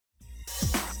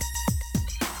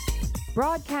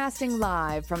Broadcasting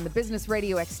live from the Business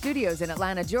Radio X studios in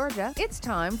Atlanta, Georgia, it's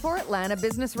time for Atlanta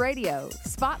Business Radio,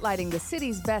 spotlighting the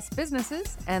city's best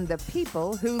businesses and the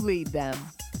people who lead them.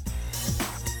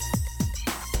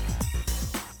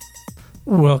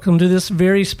 Welcome to this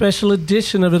very special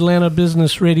edition of Atlanta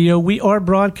Business Radio. We are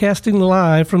broadcasting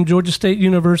live from Georgia State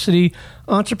University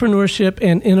Entrepreneurship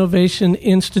and Innovation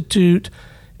Institute.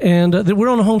 And we're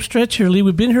on a home stretch here, Lee.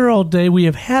 We've been here all day. We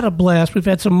have had a blast. We've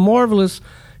had some marvelous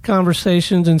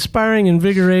conversations, inspiring,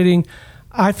 invigorating.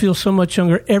 I feel so much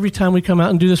younger every time we come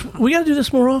out and do this. We got to do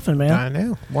this more often, man. I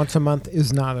know. Once a month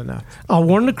is not enough. I'll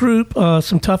warn the group,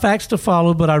 some tough acts to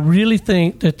follow, but I really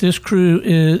think that this crew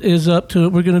is up to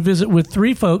it. We're going to visit with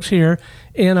three folks here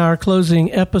in our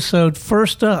closing episode.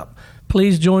 First up,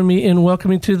 please join me in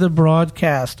welcoming to the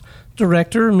broadcast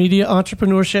Director, Media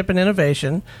Entrepreneurship and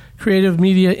Innovation, Creative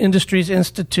Media Industries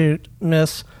Institute,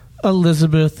 Miss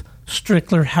Elizabeth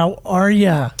Strickler. How are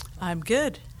you? I'm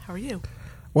good. How are you?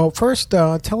 Well, first,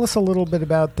 tell us a little bit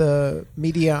about the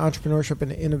Media Entrepreneurship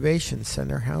and Innovation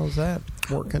Center. How's that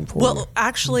working for you? Well,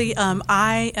 actually,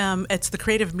 it's the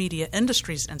Creative Media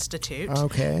Industries Institute.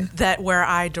 Okay. Where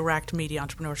I direct media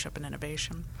entrepreneurship and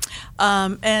innovation.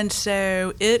 And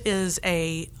so it is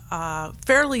a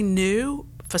fairly new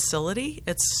facility.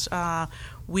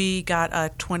 We got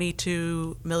a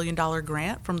 $22 million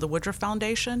grant from the Woodruff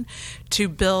Foundation to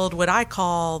build what I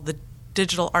call the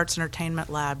Digital Arts Entertainment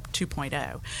Lab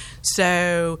 2.0.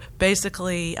 So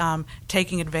basically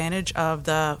taking advantage of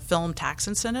the film tax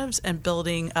incentives and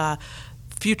building a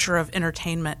future of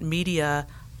entertainment media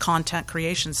content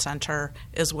creation center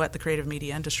is what the Creative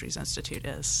Media Industries Institute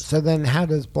is. So then how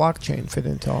does blockchain fit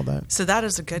into all that? So that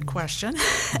is a good question.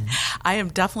 I am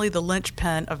definitely the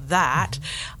linchpin of that.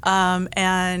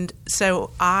 And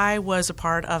so I was a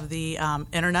part of the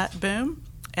internet boom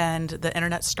and the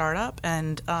internet startup,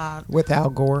 and with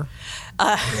Al Gore,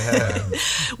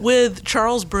 with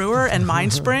Charles Brewer and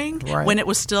Mindspring, right, when it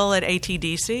was still at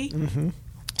ATDC. Mm-hmm.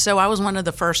 So I was one of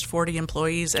the first 40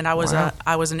 employees, and I was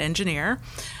an engineer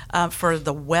for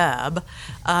the web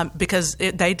because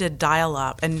they did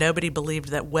dial-up, and nobody believed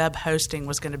that web hosting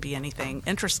was going to be anything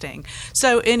interesting.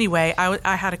 So anyway,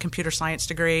 I had a computer science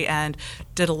degree and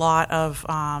did a lot of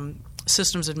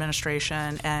systems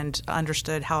administration and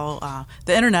understood how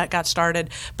the internet got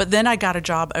started. But then I got a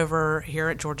job over here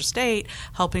at Georgia State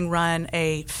helping run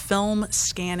a film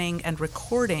scanning and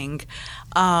recording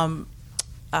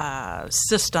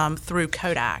system through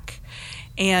Kodak.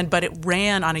 But it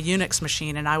ran on a Unix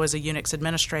machine, and I was a Unix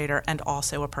administrator and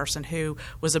also a person who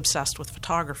was obsessed with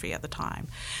photography at the time.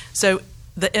 So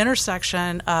the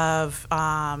intersection of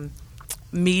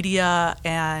media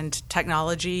and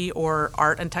technology, or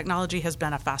art and technology, has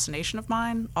been a fascination of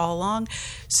mine all along.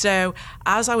 So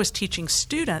as I was teaching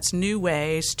students new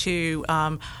ways to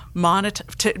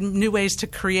new ways to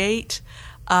create,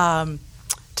 to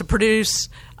produce,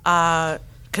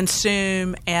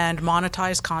 consume, and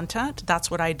monetize content, that's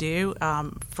what I do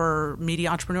for media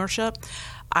entrepreneurship.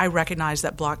 I recognize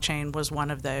that blockchain was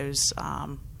one of those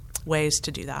ways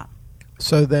to do that.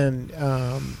 So then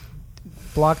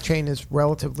blockchain is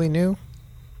relatively new,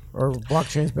 or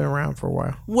blockchain's been around for a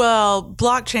while? Well,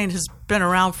 blockchain has been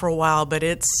around for a while, but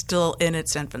it's still in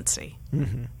its infancy.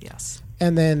 Mm-hmm. Yes.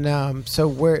 And then, so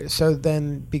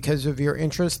then because of your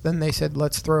interest, then they said,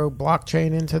 let's throw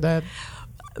blockchain into that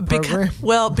program?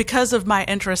 Because of my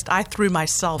interest, I threw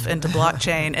myself into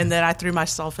blockchain, and then I threw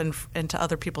myself into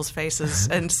other people's faces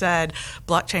and said,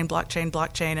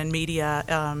 blockchain, and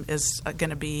media is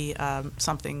going to be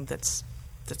something that's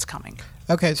coming.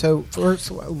 Okay, so first,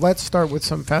 let's start with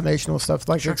some foundational stuff.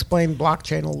 Sure. Explain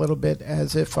blockchain a little bit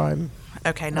as if I'm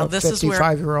this is where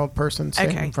 55-year-old person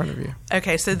sitting in front of you.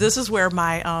 Okay, so this is where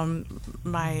my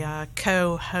my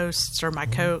co-hosts or my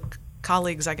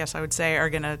colleagues, I guess I would say, are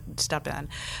going to step in.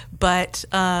 But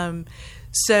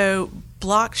so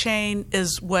blockchain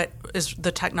is what is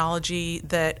the technology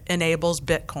that enables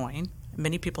Bitcoin.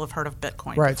 Many people have heard of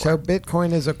Bitcoin. Right. Before. So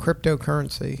Bitcoin is a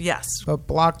cryptocurrency. Yes. But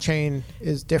blockchain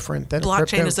is different than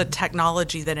blockchain is a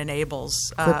technology that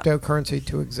enables cryptocurrency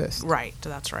to exist. Right.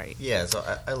 That's right. Yeah. So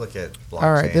I look at blockchain.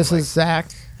 All right. This is Zach.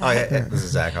 Oh, yeah. This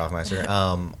is Zach Hoffmeister.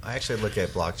 I actually look at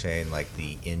blockchain like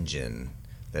the engine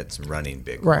that's running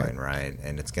Bitcoin, right?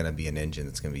 And it's going to be an engine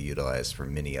that's going to be utilized for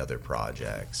many other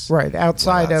projects. Right.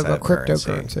 Outside of a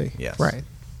cryptocurrency. Yes. Right.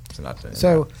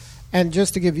 So and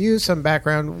just to give you some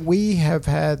background, we have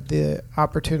had the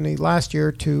opportunity last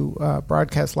year to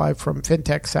broadcast live from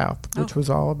FinTech South, which was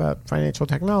all about financial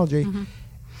technology. Mm-hmm.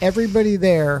 Everybody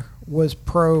there was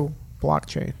pro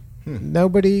blockchain.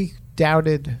 Nobody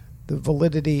doubted the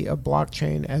validity of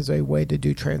blockchain as a way to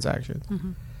do transactions.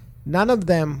 Mm-hmm. None of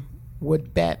them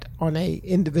would bet on a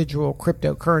individual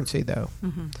cryptocurrency, though.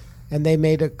 Mm-hmm. And they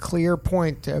made a clear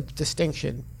point of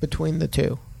distinction between the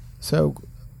two. So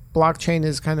blockchain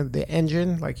is kind of the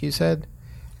engine, like you said,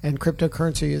 and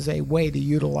cryptocurrency is a way to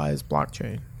utilize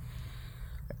blockchain.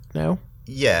 No?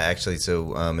 Yeah, actually,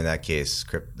 so in that case,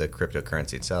 the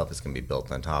cryptocurrency itself is going to be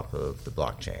built on top of the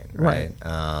blockchain, right?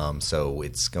 So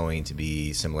it's going to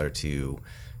be similar to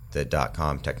the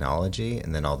 .com technology,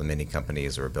 and then all the mini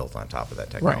companies are built on top of that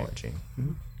technology. Right.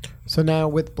 Mm-hmm. So now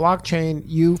with blockchain,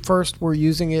 you first were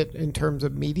using it in terms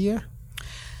of media?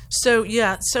 So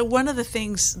one of the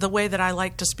things, the way that I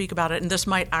like to speak about it, and this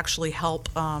might actually help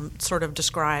sort of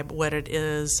describe what it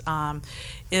is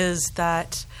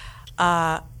that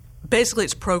basically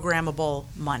it's programmable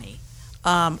money.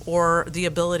 Or the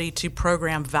ability to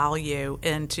program value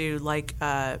into like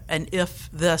an if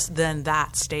this then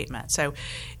that statement. So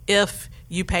if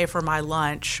you pay for my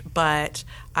lunch, but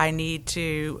I need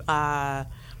to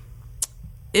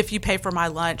if you pay for my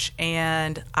lunch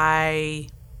and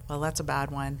well, that's a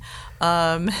bad one.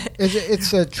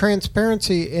 It's a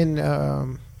transparency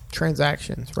in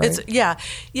transactions, right?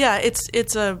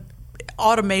 It's a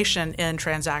automation in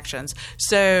transactions.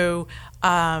 So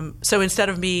instead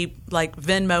of me like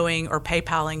Venmoing or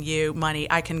PayPaling you money,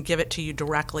 I can give it to you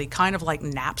directly, kind of like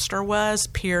Napster was,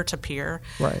 peer-to-peer.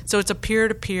 Right. So it's a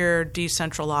peer-to-peer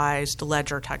decentralized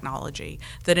ledger technology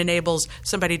that enables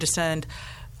somebody to send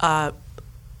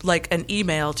like an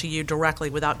email to you directly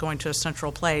without going to a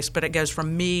central place, but it goes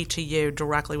from me to you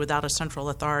directly without a central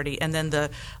authority. And then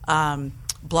the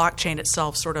blockchain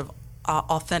itself sort of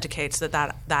authenticates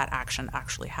that action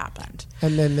actually happened.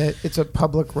 And then it's a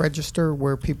public register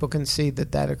where people can see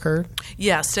that occurred?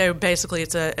 Yeah, so basically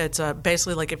it's a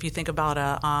basically like if you think about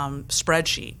a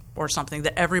spreadsheet or something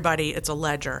that it's a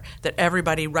ledger that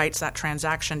everybody writes that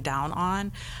transaction down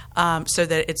on, so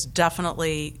that it's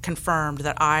definitely confirmed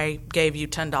that I gave you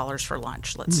 $10 for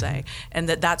lunch, let's say, and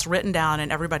that's written down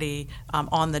and everybody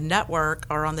on the network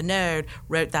or on the node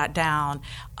wrote that down.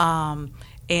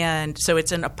 And so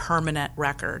it's in a permanent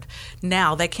record.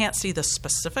 Now, they can't see the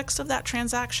specifics of that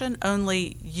transaction.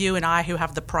 Only you and I who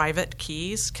have the private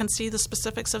keys can see the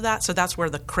specifics of that. So that's where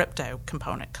the crypto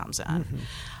component comes in.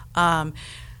 Mm-hmm.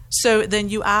 So then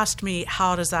you asked me,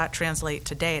 how does that translate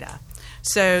to data?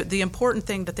 So the important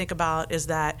thing to think about is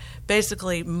that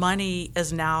basically money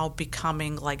is now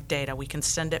becoming like data. We can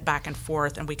send it back and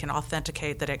forth and we can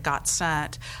authenticate that it got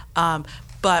sent.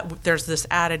 But there's this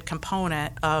added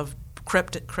component of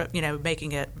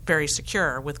making it very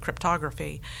secure with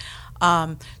cryptography.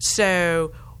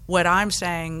 So what I'm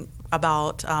saying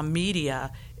about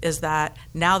media is that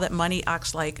now that money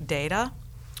acts like data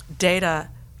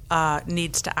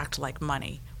needs to act like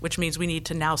money, which means we need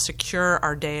to now secure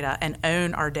our data and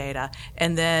own our data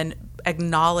and then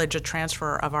acknowledge a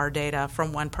transfer of our data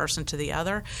from one person to the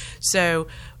other. So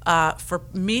for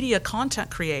media content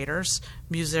creators,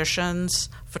 musicians,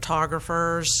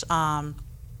 photographers,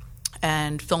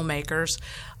 and filmmakers,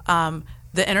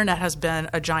 the internet has been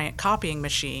a giant copying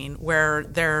machine where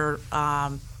their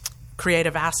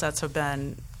creative assets have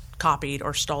been copied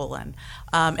or stolen,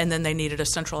 and then they needed a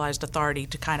centralized authority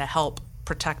to kind of help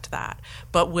protect that.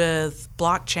 But with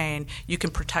blockchain, you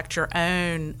can protect your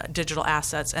own digital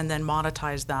assets and then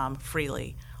monetize them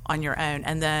freely on your own,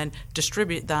 and then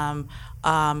distribute them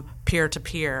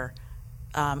peer-to-peer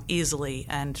easily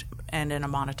and in a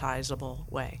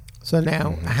monetizable way. So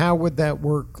now, how would that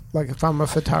work? Like if I'm a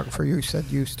photographer, you said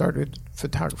you started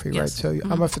photography, yes. right? So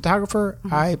I'm a photographer.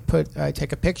 I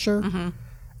take a picture,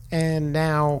 and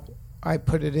now I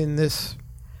put it in this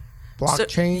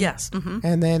blockchain. So, yes.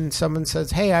 And then someone says,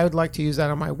 "Hey, I would like to use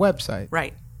that on my website."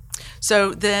 Right.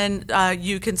 So then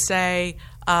you can say,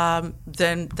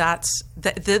 then that's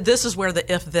this is where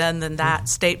the if then that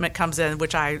statement comes in,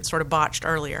 which I sort of botched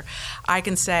earlier. I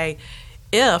can say,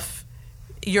 if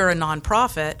you're a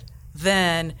nonprofit,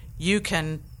 then you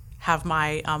can have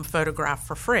my photograph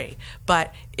for free.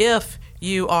 But if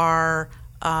you are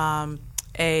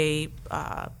a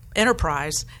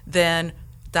enterprise, then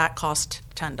that costs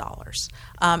 $10.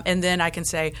 And then I can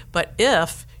say, but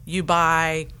if you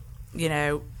buy,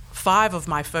 5 of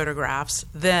my photographs,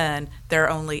 then they're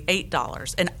only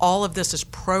 $8. And all of this is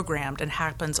programmed and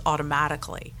happens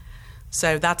automatically.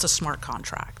 So that's a smart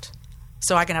contract.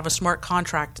 So I can have a smart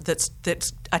contract that's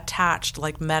attached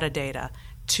like metadata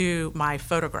to my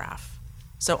photograph.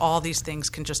 So all these things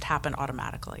can just happen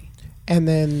automatically. And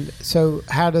then, so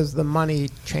how does the money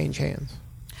change hands?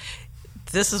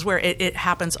 This is where it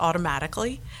happens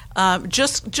automatically.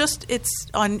 Just it's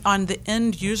on the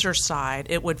end user side,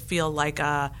 it would feel like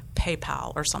a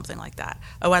PayPal or something like that.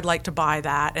 Oh, I'd like to buy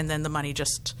that, and then the money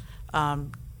just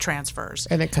transfers.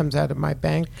 And it comes out of my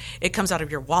bank? It comes out of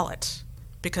your wallet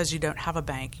because you don't have a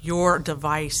bank. Your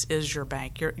device is your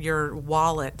bank, your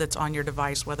wallet that's on your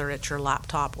device, whether it's your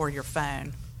laptop or your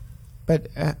phone. But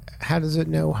how does it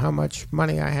know how much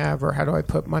money I have, or how do I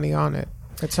put money on it?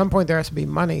 At some point, there has to be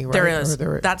money, right? There is.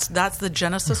 That's the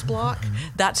Genesis block.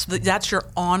 That's your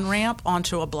on-ramp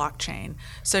onto a blockchain.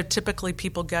 So typically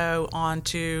people go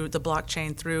onto the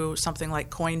blockchain through something like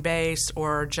Coinbase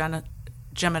or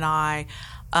Gemini,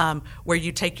 where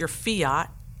you take your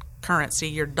fiat currency,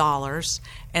 your dollars,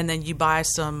 and then you buy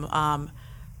some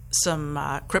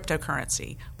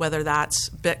cryptocurrency, whether that's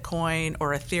Bitcoin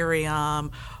or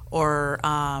Ethereum or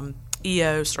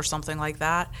EOS or something like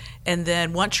that. And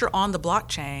then once you're on the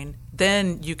blockchain,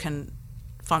 then you can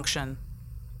function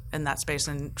in that space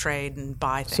and trade and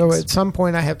buy things. So at some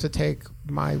point I have to take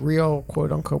my real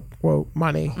quote unquote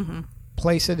money,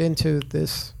 place it into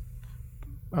this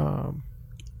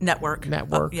network.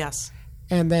 Yes.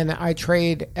 And then I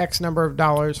trade X number of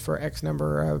dollars for X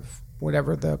number of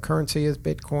whatever the currency is,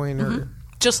 Bitcoin or...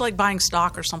 Just like buying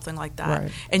stock or something like that.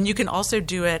 Right. And you can also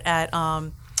do it at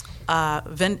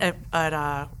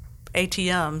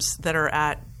ATMs that are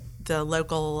at the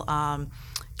local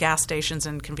gas stations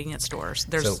and convenience stores.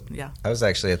 I was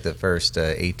actually at the first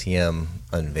ATM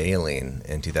unveiling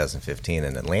in 2015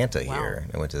 in Atlanta here.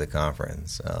 I went to the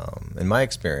conference. And my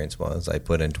experience was I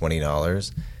put in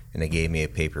 $20 and it gave me a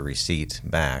paper receipt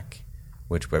back,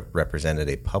 which represented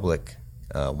a public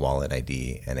wallet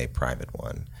ID and a private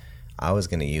one. I was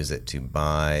going to use it to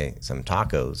buy some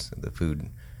tacos, the food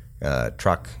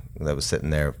truck that was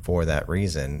sitting there for that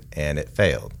reason, and it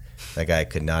failed. That guy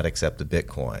could not accept the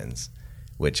Bitcoins,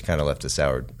 which kind of left a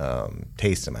sour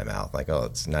taste in my mouth. Like, oh,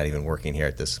 it's not even working here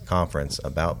at this conference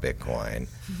about Bitcoin.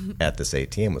 At this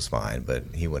ATM was fine, but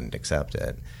he wouldn't accept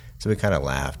it. So we kind of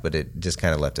laughed, but it just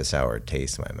kind of left a sour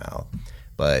taste in my mouth.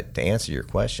 But to answer your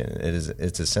question,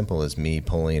 it's as simple as me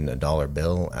pulling a dollar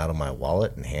bill out of my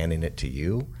wallet and handing it to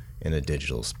you in a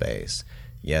digital space.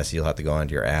 Yes, you'll have to go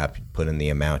onto your app, put in the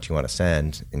amount you want to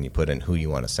send, and you put in who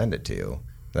you want to send it to.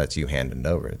 That's you handing it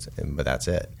over, but that's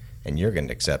it. And you're going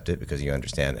to accept it because you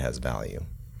understand it has value.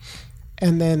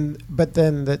 But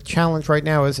then the challenge right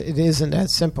now is it isn't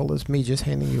as simple as me just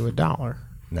handing you $1.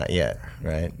 Not yet,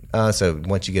 right? So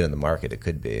once you get in the market, it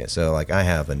could be. So like I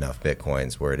have enough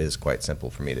Bitcoins where it is quite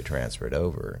simple for me to transfer it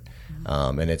over,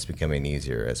 and it's becoming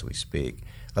easier as we speak.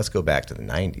 Let's go back to the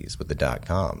 90s with the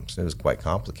 .coms. It was quite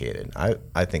complicated.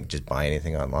 I think just buying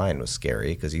anything online was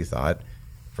scary because you thought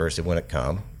first it wouldn't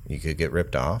come, you could get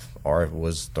ripped off, or if it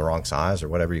was the wrong size or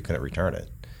whatever, you couldn't return it.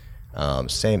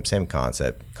 Same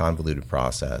concept, convoluted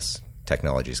process.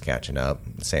 Technology is catching up.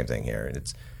 Same thing here.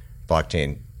 It's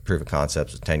blockchain proof of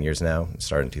concepts is 10 years now. It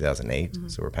started in 2008,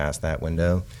 so we're past that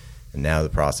window. And now the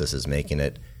process is making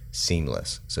it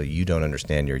seamless. So you don't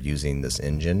understand you're using this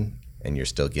engine and you're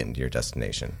still getting to your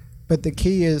destination. But the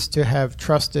key is to have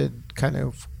trusted kind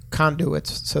of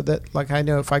conduits so that, like, I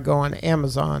know if I go on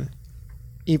Amazon,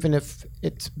 even if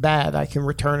it's bad, I can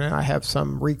return it. I have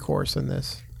some recourse in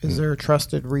this. Is there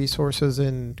trusted resources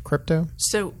in crypto?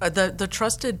 So the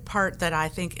trusted part that I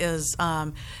think is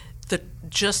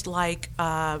just like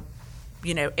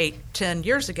 8-10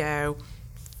 years ago,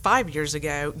 5 years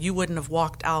ago, you wouldn't have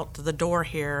walked out the door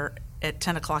here at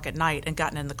 10 o'clock at night and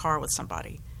gotten in the car with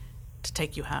somebody to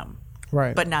take you home.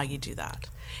 Right. But now you do that.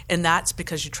 And that's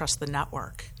because you trust the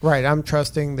network. Right. I'm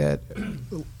trusting that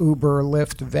Uber,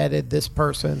 Lyft vetted this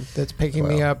person that's picking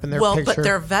me up and their picture. But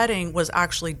their vetting was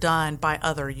actually done by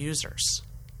other users.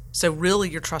 So really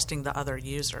you're trusting the other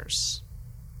users.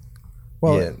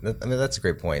 Well, yeah, I mean, that's a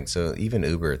great point. So even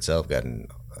Uber itself got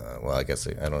I guess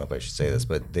I don't know if I should say this,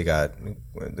 but they got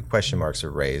the question marks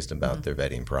are raised about their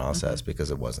vetting process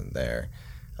because it wasn't there.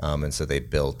 And so they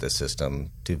built a system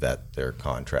to vet their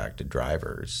contracted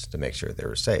drivers to make sure they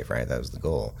were safe, right? That was the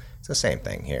goal. It's the same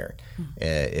thing here.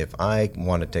 If I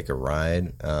want to take a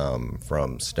ride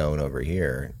from Stone over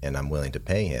here and I'm willing to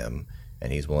pay him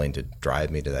and he's willing to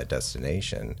drive me to that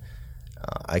destination,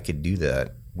 I could do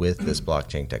that with this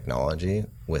blockchain technology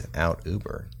without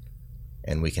Uber.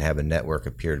 And we can have a network,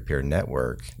 a peer-to-peer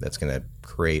network that's going to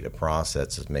create a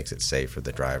process that makes it safe for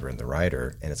the driver and the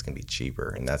rider, and it's going to be cheaper,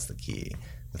 and that's the key.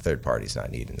 The third party's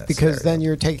not needed in that because scenario. Then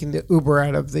you're taking the Uber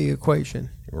out of the equation.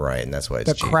 Right, and that's why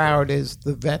it's the cheaper. Crowd is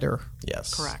the vetter.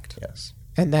 Yes. Correct. Yes.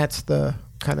 And that's the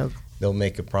kind of... They'll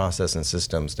make a process and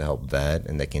systems to help vet,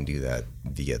 and they can do that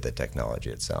via the technology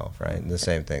itself, right? And the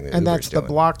same thing that and Uber's that's the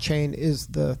doing. Blockchain is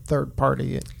the third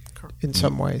party in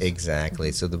some ways.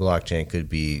 Exactly. So the blockchain could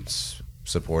be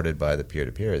supported by the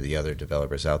peer-to-peer, the other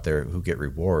developers out there who get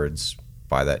rewards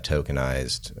buy that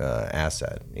tokenized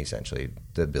asset, essentially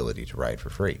the ability to ride for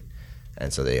free.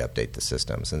 And so they update the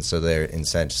systems. And so they're in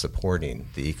sense supporting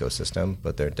the ecosystem,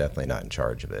 but they're definitely not in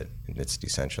charge of it. It's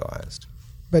decentralized.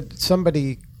 But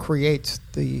somebody creates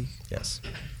the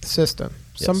system.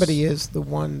 Yes. Somebody is the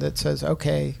one that says,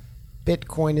 okay,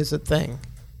 Bitcoin is a thing,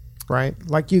 right?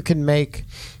 Like you can make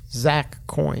Zach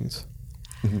coins.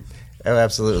 Oh,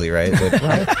 absolutely, right?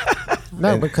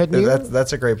 No, but couldn't you?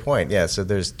 That's a great point. Yeah, so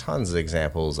there's tons of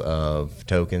examples of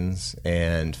tokens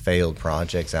and failed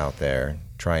projects out there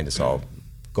trying to solve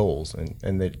goals,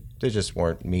 and they just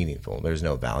weren't meaningful. There's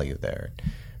no value there.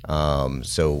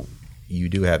 So you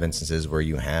do have instances where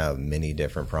you have many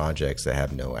different projects that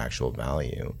have no actual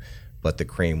value, but the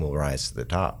cream will rise to the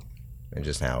top, and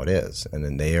just how it is. And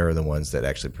then they are the ones that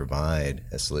actually provide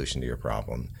a solution to your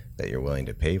problem that you're willing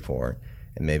to pay for.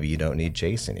 And maybe you don't need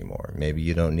Chase anymore. Maybe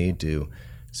you don't need to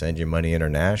send your money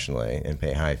internationally and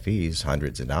pay high fees,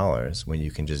 hundreds of dollars, when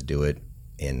you can just do it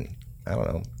in, I don't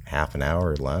know, half an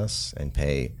hour or less and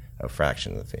pay a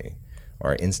fraction of the fee,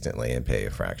 or instantly and pay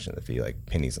a fraction of the fee, like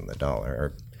pennies on the dollar,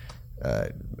 or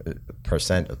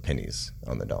percent of pennies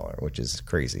on the dollar, which is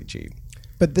crazy cheap.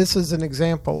 But this is an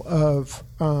example of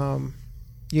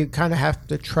you kind of have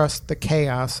to trust the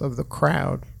chaos of the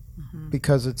crowd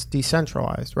because it's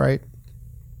decentralized, right?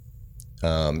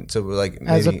 So like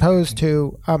maybe, as opposed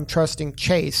to I'm trusting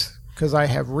Chase because I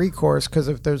have recourse, because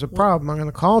if there's a problem, I'm going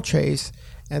to call Chase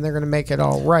and they're going to make it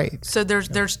all right. So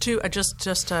there's two,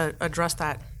 just to address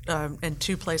that in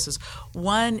two places.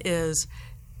 One is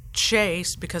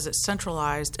Chase, because it's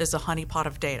centralized, is a honeypot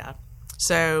of data.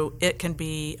 So it can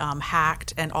be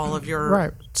hacked, and all of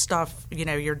your stuff,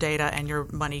 your data and your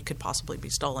money could possibly be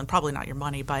stolen. Probably not your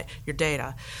money, but your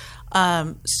data.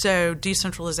 So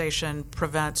decentralization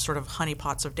prevents sort of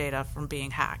honeypots of data from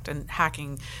being hacked, and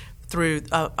hacking through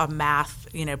a math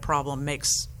problem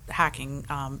makes hacking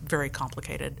very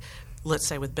complicated. Let's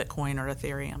say with Bitcoin or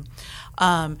Ethereum,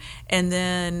 and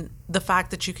then the fact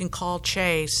that you can call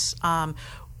Chase.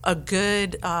 A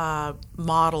good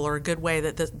model or a good way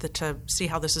that to see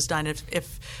how this is done,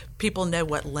 if people know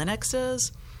what Linux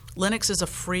is. Linux is a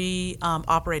free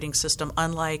operating system,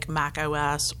 unlike Mac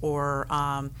OS or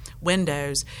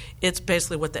Windows. It's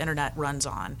basically what the internet runs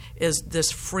on, is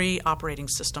this free operating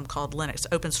system called Linux,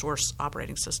 open source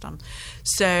operating system.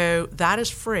 So that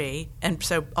is free, and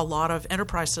so a lot of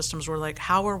enterprise systems were like,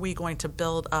 how are we going to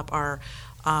build up our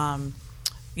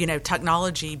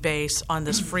technology base on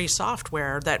this free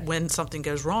software that when something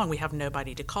goes wrong, we have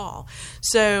nobody to call.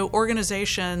 So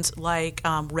organizations like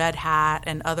Red Hat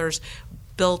and others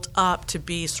built up to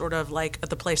be sort of like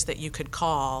the place that you could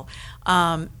call.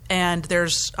 And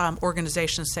there's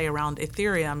organizations, say, around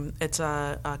Ethereum. It's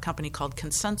a company called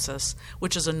Consensus,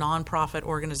 which is a nonprofit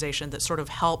organization that sort of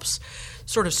helps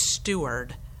sort of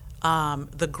steward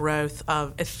the growth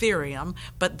of Ethereum,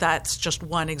 but that's just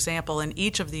one example. And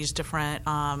each of these different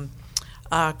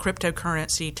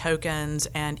cryptocurrency tokens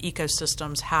and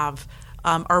ecosystems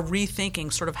are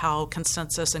rethinking sort of how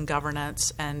consensus and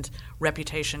governance and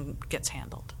reputation gets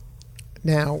handled.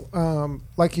 Now,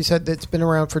 like you said, it's been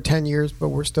around for 10 years, but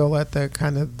we're still at the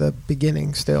kind of the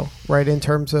beginning still, right, in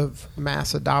terms of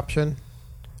mass adoption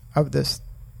of this.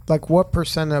 Like, what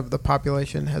 % of the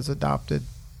population has adopted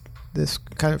this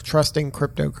kind of trusting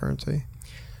cryptocurrency?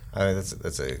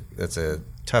 That's a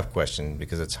tough question,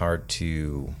 because it's hard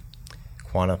to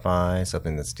quantify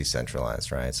something that's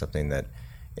decentralized, right? Something that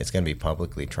it's going to be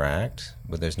publicly tracked,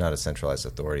 but there's not a centralized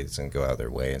authority that's going to go out of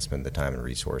their way and spend the time and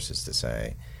resources to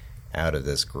say, out of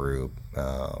this group,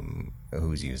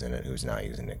 who's using it, who's not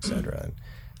using it, et cetera.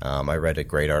 I read a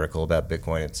great article about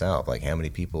Bitcoin itself, like how many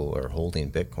people are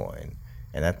holding Bitcoin.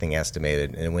 And that thing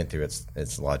estimated, and it went through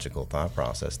its logical thought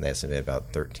process, and they estimated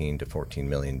about 13 to 14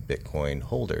 million Bitcoin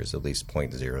holders, at least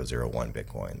 0.001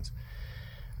 Bitcoins.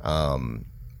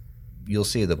 You'll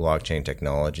see the blockchain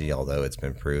technology, although it's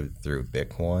been proved through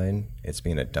Bitcoin, it's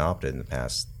being adopted in the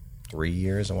past 3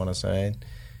 years, I want to say,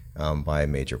 by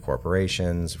major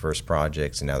corporations, first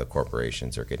projects, and now the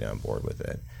corporations are getting on board with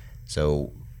it.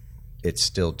 So it's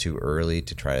still too early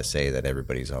to try to say that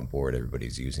everybody's on board,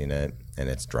 everybody's using it, and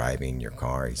it's driving your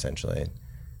car, essentially.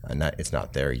 It's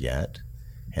not there yet,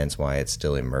 hence why it's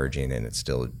still emerging and it's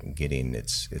still getting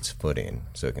its footing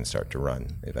so it can start to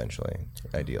run eventually,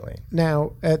 ideally.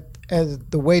 Now, as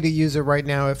the way to use it right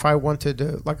now, if I wanted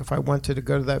to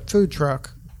go to that food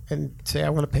truck and say I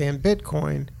want to pay in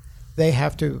Bitcoin, they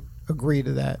have to agree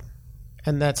to that,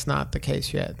 and that's not the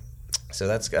case yet. So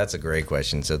that's a great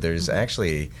question. So there's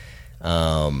actually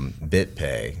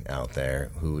BitPay out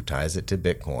there who ties it to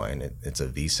Bitcoin. It's a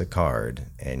Visa card,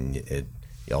 and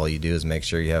All you do is make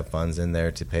sure you have funds in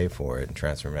there to pay for it and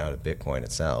transfer them out of Bitcoin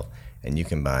itself. And you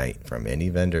can buy from any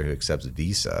vendor who accepts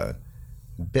Visa,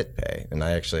 BitPay. And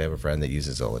I actually have a friend that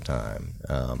uses it all the time.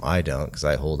 I don't, because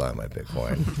I hold on my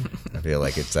Bitcoin. I feel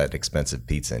like it's that expensive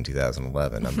pizza in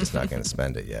 2011. I'm just not going to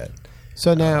spend it yet.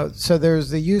 So now, so there's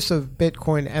the use of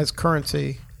Bitcoin as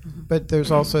currency, but there's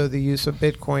also the use of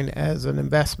Bitcoin as an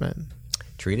investment.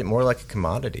 Treat it more like a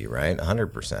commodity, right?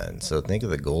 100%. So think of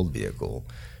the gold vehicle.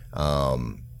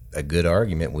 A good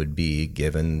argument would be,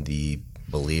 given the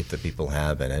belief that people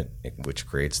have in it, which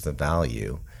creates the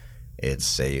value, it's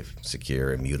safe,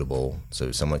 secure, immutable,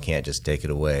 so someone can't just take it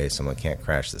away, someone can't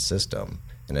crash the system,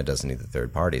 and it doesn't need the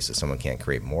third party, so someone can't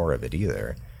create more of it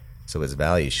either. So its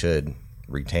value should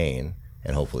retain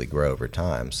and hopefully grow over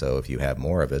time. So if you have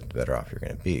more of it, the better off you're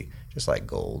going to be, just like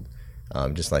gold,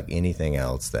 just like anything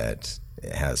else that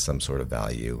has some sort of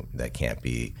value that can't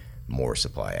be more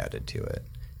supply added to it.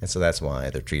 And so that's why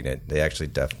they're treating it, they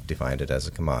actually defined it as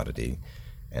a commodity.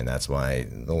 And that's why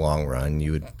in the long run,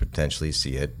 you would potentially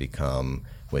see it become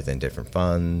within different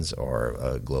funds or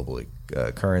a global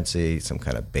currency, some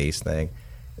kind of base thing.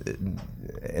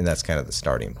 And that's kind of the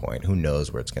starting point. Who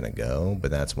knows where it's going to go,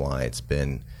 but that's why it's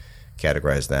been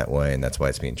categorized that way, and that's why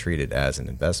it's being treated as an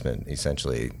investment.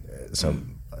 Essentially,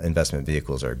 some investment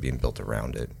vehicles are being built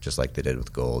around it, just like they did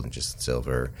with gold and just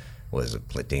silver. Was it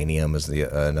Palladium is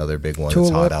another big one that's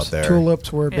hot out there.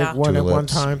 Tulips were a big one at one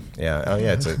time. Yeah. Oh,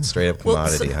 yeah. It's a straight up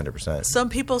commodity, 100%. Some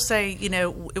people say,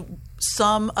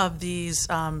 some of these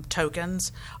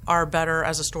tokens are better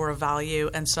as a store of value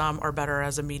and some are better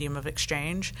as a medium of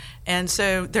exchange. And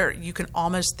so you can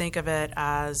almost think of it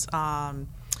as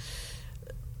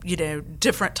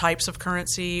different types of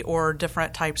currency or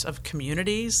different types of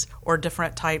communities or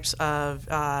different types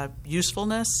of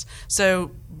usefulness.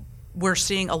 So we're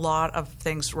seeing a lot of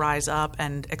things rise up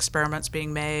and experiments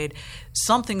being made.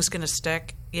 Something's going to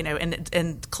stick,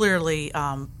 and clearly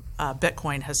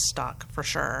Bitcoin has stuck for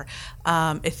sure.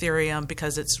 Ethereum,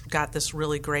 because it's got this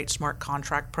really great smart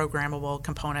contract programmable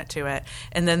component to it.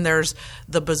 And then there's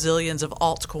the bazillions of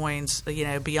altcoins,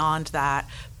 beyond that.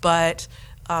 But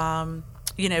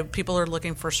people are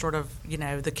looking for sort of,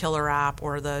 the killer app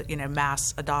or the,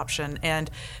 mass adoption.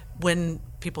 And when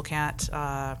people can't,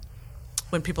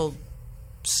 when people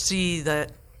see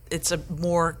that it's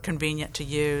more convenient to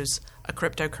use a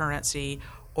cryptocurrency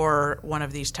or one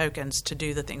of these tokens to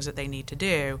do the things that they need to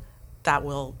do, that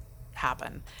will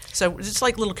happen. So it's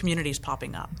like little communities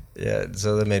popping up. Yeah,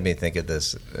 so that made me think of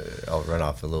this. I'll run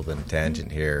off a little bit of a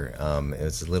tangent here.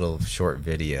 It's a little short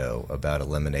video about a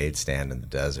lemonade stand in the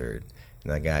desert.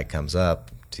 And that guy comes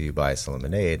up to buy some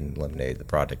lemonade, and lemonade, the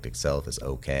product itself is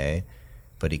okay,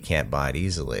 but he can't buy it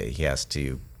easily. He has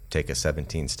to take a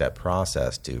 17-step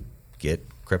process to get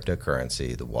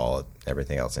cryptocurrency, the wallet,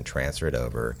 everything else, and transfer it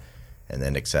over, and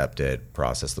then accept it,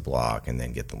 process the block, and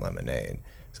then get the lemonade.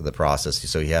 So the process,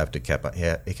 so he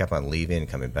kept on leaving and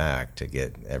coming back to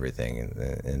get everything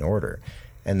in order.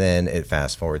 And then it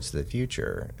fast forwards to the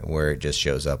future, where it just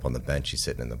shows up on the bench he's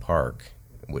sitting in the park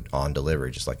on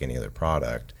delivery, just like any other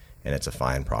product, and it's a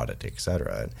fine product, et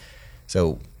cetera.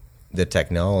 So the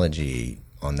technology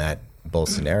on that both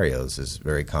scenarios is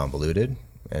very convoluted,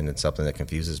 and it's something that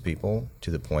confuses people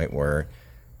to the point where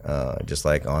just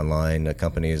like online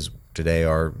companies today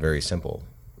are very simple,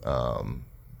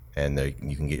 and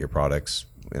you can get your products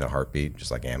in a heartbeat,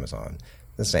 just like Amazon.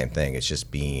 The same thing. It's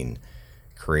just being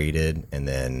created and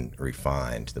then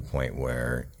refined to the point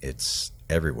where it's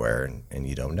everywhere and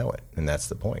you don't know it. And that's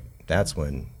the point. That's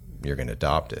when you're going to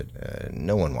adopt it.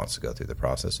 No one wants to go through the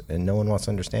process, and no one wants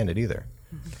to understand it either.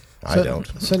 I don't.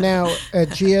 So now at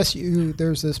GSU,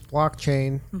 there's this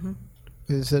blockchain. Mm-hmm.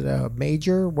 Is it a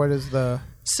major? What is the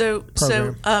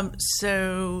program?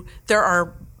 So there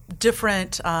are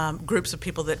different groups of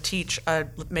people that teach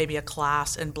maybe a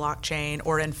class in blockchain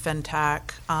or in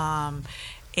fintech,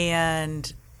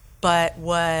 but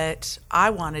what I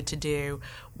wanted to do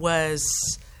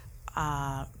was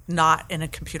not in a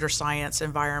computer science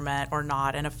environment or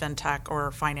not in a fintech or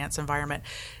finance environment.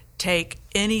 Take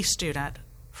any student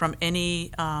from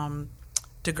any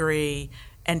degree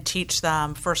and teach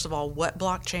them, first of all, what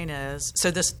blockchain is.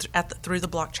 So this through the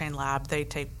Blockchain Lab, they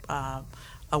take a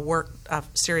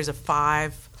series of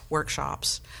 5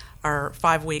 workshops or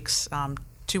 5 weeks,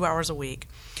 2 hours a week,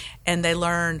 and they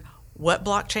learn what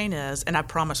blockchain is, and I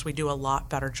promise we do a lot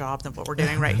better job than what we're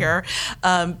doing right here,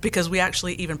 because we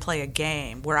actually even play a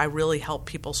game where I really help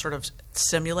people sort of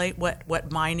simulate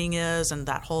what mining is and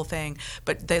that whole thing.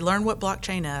 But they learn what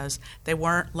blockchain is. They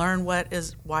learn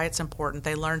why it's important.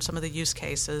 They learn some of the use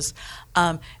cases,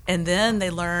 and then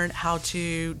they learn how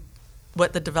to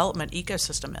what the development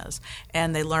ecosystem is,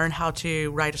 and they learn how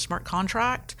to write a smart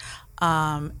contract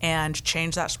and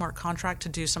change that smart contract to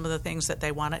do some of the things that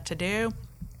they want it to do.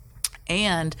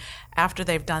 And after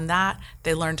they've done that,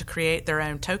 they learn to create their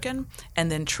own token and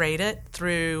then trade it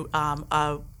through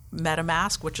a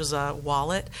MetaMask, which is a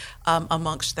wallet,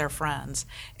 amongst their friends.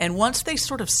 And once they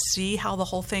sort of see how the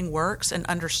whole thing works and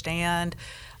understand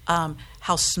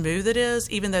how smooth it is,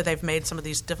 even though they've made some of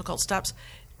these difficult steps,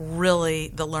 really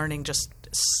the learning just,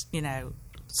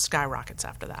 skyrockets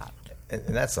after that.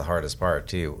 And that's the hardest part,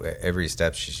 too. Every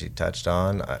step she touched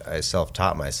on, I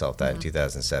self-taught myself that in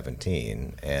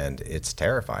 2017. And it's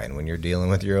terrifying when you're dealing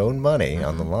with your own money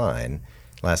on the line.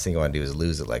 Last thing you want to do is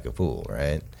lose it like a fool,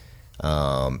 right?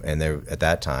 And there, at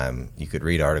that time, you could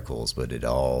read articles, but it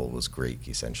all was Greek,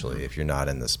 essentially. If you're not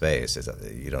in the space,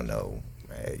 you don't know.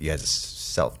 You had to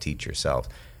self-teach yourself.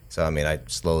 So, I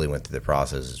slowly went through the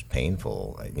process. It was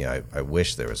painful. I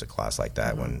wish there was a class like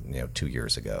that 2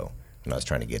 years ago, when I was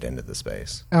trying to get into the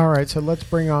space. All right, so let's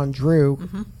bring on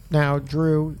Drew. Now,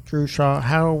 Drew Shaw,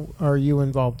 how are you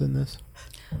involved in this?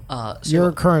 You're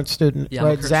a current student,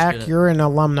 right? Zach, student. You're an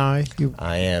alumni.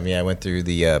 I am, I went through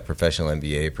the professional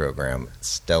MBA program,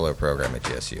 stellar program at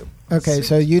GSU. Okay,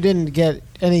 so you didn't get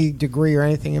any degree or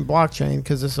anything in blockchain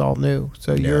because this is all new.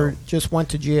 So you just went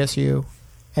to GSU,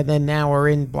 and then now are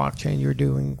in blockchain. You're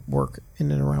doing work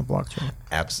in and around blockchain.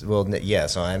 Well, yeah.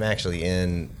 So I'm actually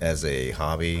in as a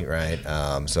hobby, right?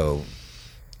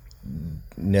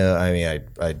 No,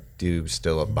 I do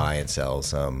still buy and sell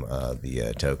some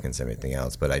the tokens and everything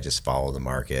else, but I just follow the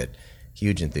market.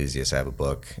 Huge enthusiast. I have a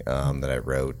book that I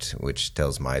wrote which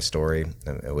tells my story,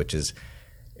 which is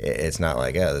it's not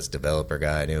like this developer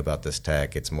guy knew about this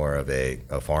tech. It's more of a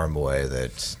farm boy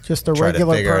that's just a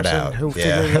regular person who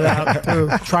figured it out through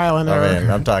trial and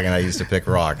error. I'm talking. I used to pick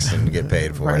rocks and get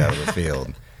paid for it out of the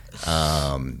field.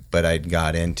 But I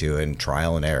got into it in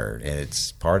trial and error, and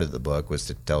it's part of the book was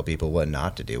to tell people what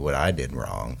not to do, what I did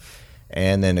wrong.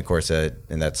 And then, of course,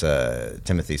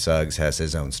 Timothy Suggs has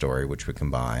his own story, which we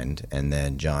combined. And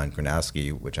then John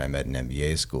Kronowski, which I met in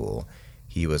MBA school,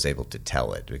 he was able to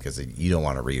tell it because you don't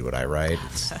want to read what I write.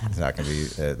 It's not going to be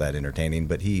that entertaining.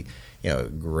 But he, a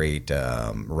great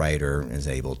writer, is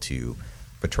able to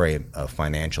portray a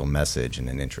financial message in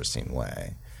an interesting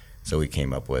way. So we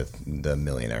came up with the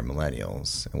Millionaire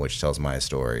Millennials, which tells my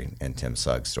story and Tim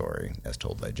Suggs' story as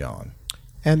told by John.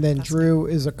 And then Drew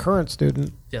is a current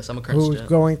student. Yes, I'm a current student. Who's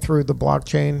going through the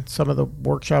blockchain, some of the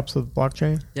workshops of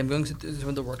blockchain? Yeah, I'm going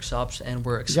through the workshops, and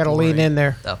we're exploring... You got to lean in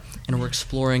there. And we're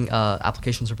exploring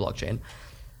applications of blockchain.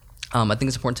 I think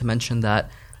it's important to mention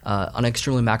that on an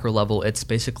extremely macro level, it's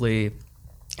basically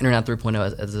Internet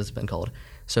 3.0, as it's been called.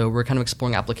 So we're kind of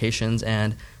exploring applications,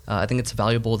 and I think it's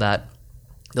valuable that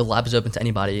the lab is open to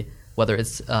anybody, whether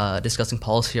it's discussing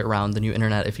policy around the new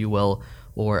Internet, if you will,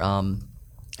 or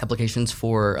applications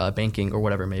for banking or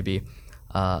whatever it may be.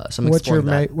 So I'm exploring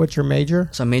that. What's your major?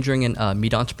 So I'm majoring in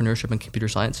media entrepreneurship and computer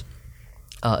science.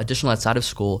 Additionally, outside of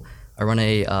school, I run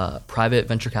a private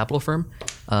venture capital firm,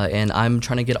 and I'm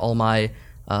trying to get all my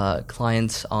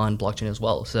clients on blockchain as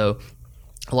well. So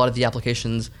a lot of the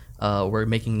applications we're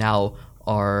making now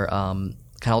are kind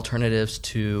of alternatives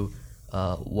to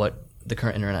what the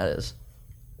current Internet is.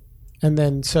 And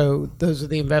then, so those are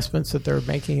the investments that they're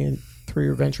making through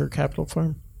your venture capital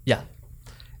firm? Yeah.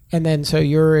 And then, so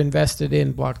you're invested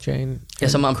in blockchain?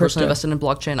 Yes, I'm personally invested in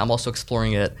blockchain. I'm also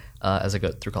exploring it as I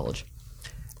go through college.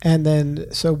 And then,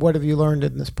 so what have you learned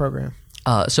in this program?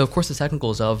 So, of course, the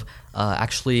technicals of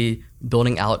actually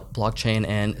building out blockchain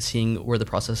and seeing where the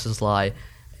processes lie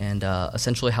and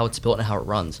essentially how it's built and how it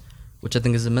runs, which I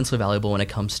think is immensely valuable when it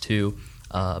comes to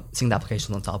seeing the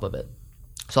applications on top of it.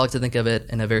 So I like to think of it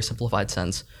in a very simplified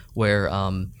sense where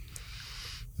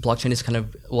blockchain is kind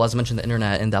of, well, as I mentioned, the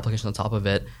Internet and the applications on top of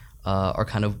it are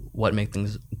kind of what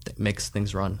makes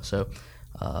things run. So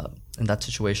in that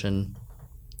situation...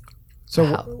 So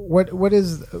what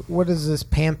is this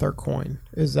Panther coin?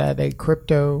 Is that a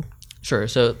crypto? Sure.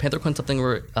 So Panther coin is something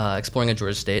we're exploring at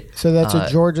Georgia State. So that's a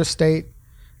Georgia State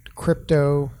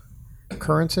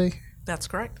cryptocurrency? That's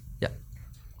correct. Yeah.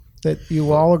 That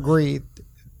you all agree.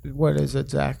 What is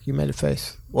it, Zach? You made a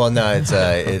face. Well, no, it's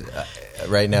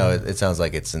right now. It sounds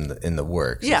like it's in the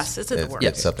works. Yes, it's in the works.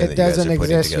 It's something it doesn't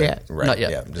exist yet. Right. Not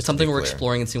yet. Yeah, it's something we're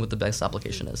exploring and seeing what the best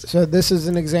application is. So this is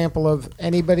an example of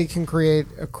anybody can create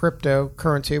a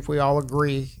cryptocurrency if we all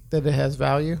agree that it has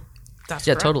value. That's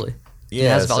correct. Totally. Yeah, it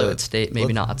has value at state,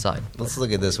 maybe not outside. Let's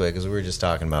look at it this way because we were just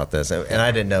talking about this, and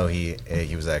I didn't know he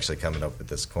was actually coming up with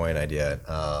this coin idea.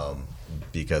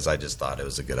 because I just thought it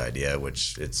was a good idea,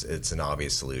 which it's an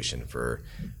obvious solution for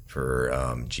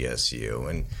GSU.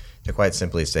 And to quite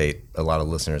simply state, a lot of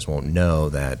listeners won't know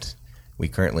that we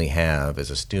currently have,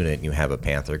 as a student, you have a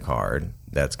Panther card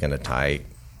that's going to tie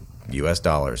U.S.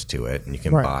 dollars to it, and you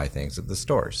can buy things at the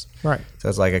stores. Right. So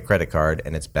it's like a credit card,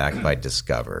 and it's backed by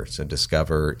Discover. So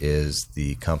Discover is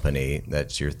the company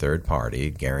that's your third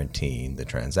party guaranteeing the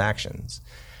transactions.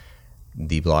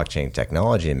 The blockchain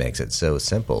technology makes it so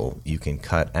simple. You can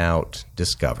cut out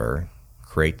Discover,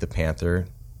 create the Panther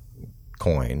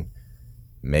coin,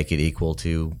 make it equal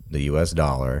to the U.S.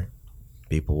 dollar.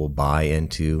 People will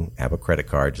have a credit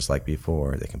card just like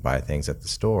before. They can buy things at the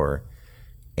store.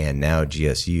 And now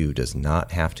GSU does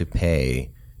not have to pay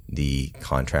the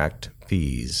contract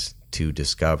fees to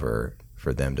Discover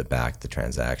for them to back the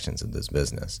transactions of this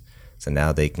business. So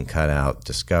now they can cut out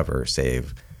Discover,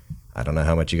 save, I don't know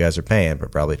how much you guys are paying,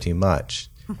 but probably too much.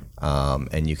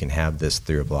 And you can have this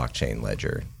through a blockchain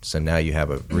ledger. So now you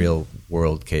have a real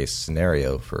world case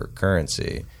scenario for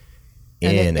currency in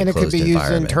a closed environment. And it could be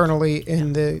used internally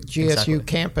in the GSU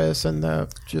campus and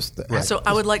So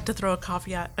I would like to throw a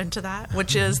caveat into that,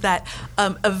 which is that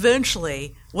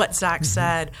eventually what Zach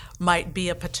said might be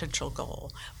a potential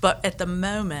goal. But at the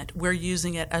moment, we're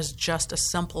using it as just a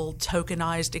simple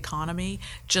tokenized economy,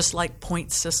 just like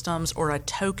point systems or a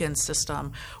token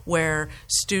system where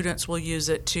students will use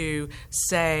it to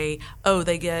say, oh,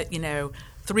 they get,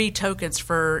 3 tokens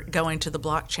for going to the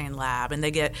blockchain lab, and they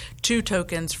get 2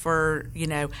 tokens for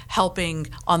helping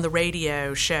on the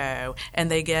radio show, and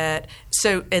they get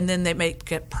and then they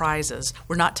get prizes.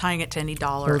 We're not tying it to any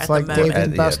dollar at the moment. Dave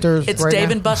and Buster's. It's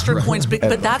Dave and Buster coins, but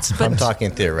I'm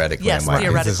talking theoretically. Yes,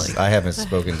 theoretically. I haven't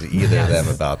spoken to either of them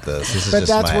about this. This is but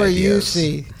just that's my where ideas. you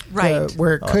see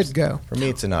where it could go. For me,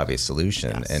 it's an obvious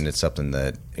solution, and it's something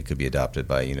that it could be adopted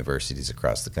by universities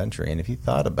across the country. And if you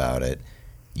thought about it,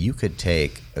 you could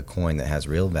take a coin that has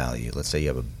real value. Let's say you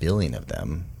have 1 billion of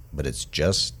them, but it's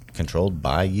just controlled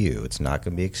by you. It's not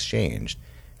going to be exchanged.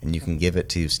 And you can give it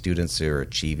to students who are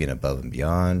achieving above and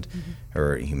beyond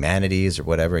or humanities or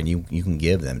whatever, and you can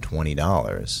give them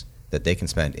 $20 that they can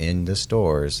spend in the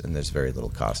stores, and there's very little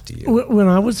cost to you. When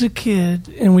I was a kid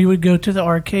and we would go to the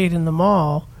arcade in the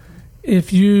mall,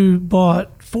 if you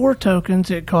bought 4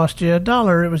 tokens, it cost you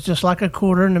 $1. It was just like a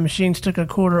quarter, and the machines took a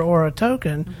quarter or a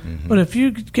token. Mm-hmm. But if you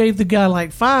gave the guy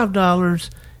like $5,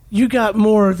 you got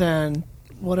more than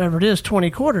whatever it is,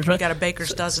 20 quarters, right? You got a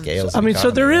baker's dozen.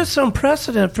 So there is some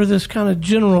precedent for this kind of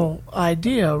general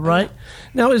idea, right?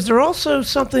 Now, is there also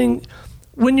something,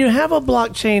 when you have a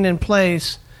blockchain in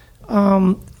place,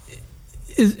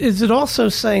 is it also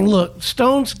saying, look,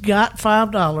 Stone's got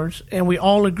 $5, and we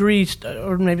all agree,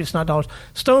 or maybe it's not dollars,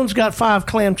 Stone's got 5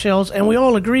 clamshells, and we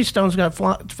all agree Stone's got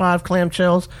 5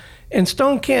 clamshells, and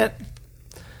Stone can't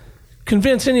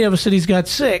convince any of us that he's got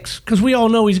 6 because we all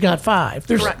know he's got 5.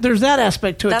 There's that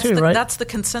aspect to it too, right? That's the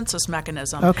consensus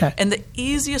mechanism. Okay. And the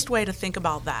easiest way to think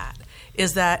about that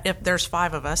is that if there's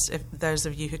 5 of us, if those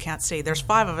of you who can't see, there's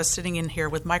 5 of us sitting in here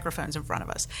with microphones in front of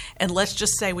us. And let's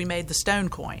just say we made the Stone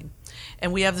coin.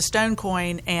 And we have the Stone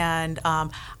coin, and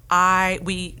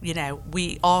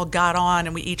we all got on,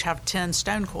 and we each have 10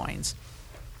 Stone coins.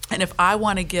 And if I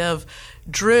want to give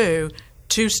Drew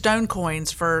 2 Stone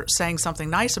coins for saying something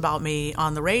nice about me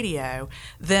on the radio,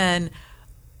 then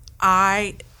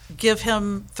I give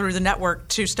him through the network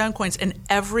 2 Stone coins, and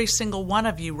every single one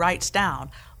of you writes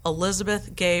down,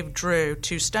 Elizabeth gave Drew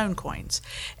 2 Stone coins.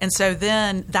 And so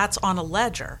then that's on a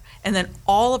ledger. And then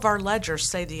all of our ledgers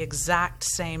say the exact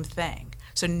same thing.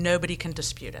 So nobody can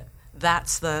dispute it.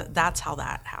 That's how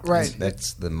that happens. Right.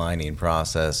 That's the mining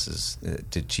process is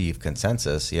to achieve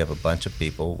consensus. You have a bunch of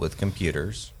people with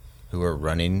computers who are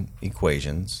running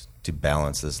equations to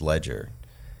balance this ledger.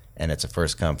 And it's a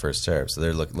first come, first serve. So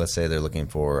let's say they're looking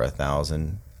for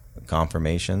 1,000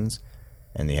 confirmations,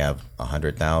 and they have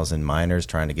 100,000 miners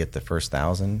trying to get the first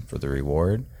 1,000 for the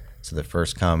reward. So the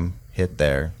first come, hit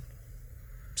there,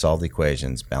 solve the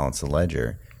equations, balance the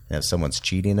ledger. And if someone's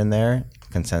cheating in there,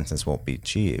 consensus won't be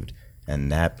achieved. And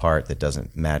that part that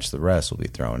doesn't match the rest will be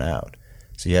thrown out.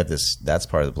 So you have this, that's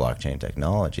part of the blockchain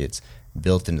technology. It's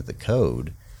built into the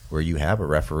code where you have a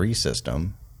referee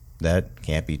system that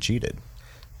can't be cheated.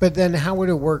 But then how would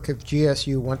it work if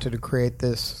GSU wanted to create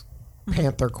this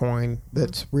Panther coin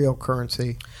that's real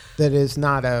currency that is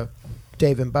not a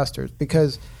Dave & Buster's?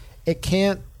 Because it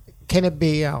can it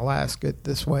be, I'll ask it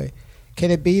this way,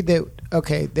 can it be that,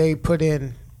 okay, they put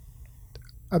in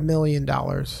 $1 million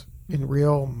in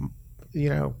real,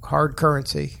 hard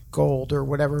currency, gold or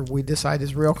whatever we decide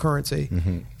is real currency,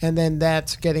 and then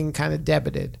that's getting kind of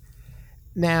debited.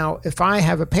 Now, if I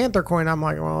have a Panther coin, I'm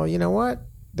like, well, you know what?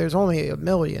 there's only 1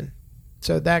 million.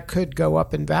 So that could go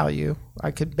up in value.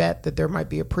 I could bet that there might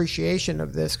be appreciation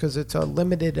of this because it's a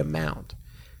limited amount.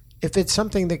 If it's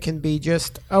something that can be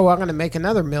just, I'm going to make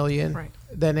another 1 million, right,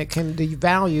 then it can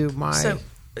devalue my... So,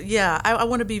 yeah, I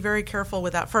want to be very careful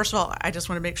with that. First of all, I just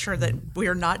want to make sure that we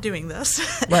are not doing this.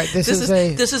 Right. This is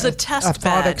a test a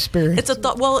thought bed. experience. It's a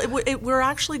thought. Well, we're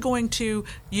actually going to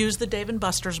use the Dave &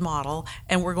 Buster's model,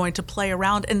 and we're going to play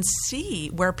around and see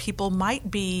where people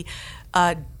might be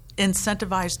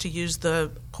incentivized to use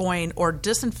the coin or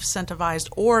disincentivized,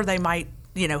 or they might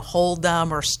hold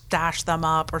them or stash them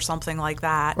up or something like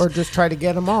that. Or just try to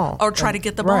get them all. Or try to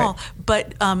get them all.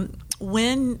 But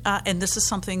when, and this is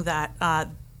something that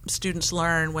students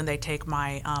learn when they take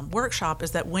my workshop,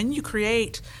 is that when you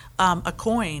create a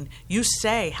coin, you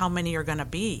say how many are going to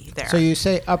be there. So you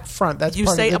say up front. That's part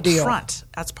of the deal. You say up front.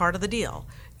 That's part of the deal.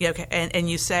 Yeah, okay, and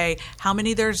you say how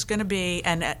many there's going to be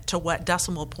and to what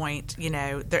decimal point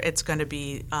it's going to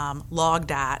be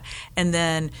logged at, and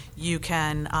then you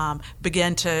can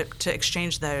begin to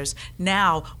exchange those.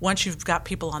 Now, once you've got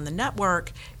people on the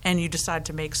network and you decide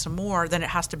to make some more, then it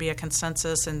has to be a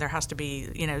consensus, and there has to be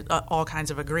all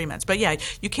kinds of agreements. But yeah,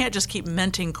 you can't just keep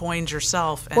minting coins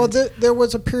yourself. Well, there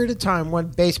was a period of time when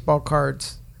baseball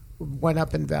cards went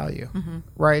up in value,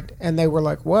 right? And they were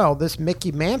like, well, this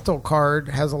Mickey Mantle card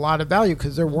has a lot of value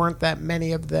because there weren't that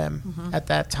many of them at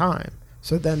that time.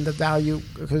 So then the value,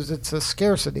 because it's a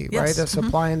scarcity, right? A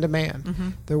supply and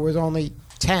demand. There was only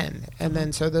 10, and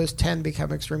then so those 10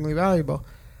 become extremely valuable.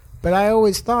 But I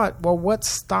always thought, well, what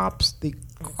stops the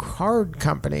card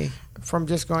company from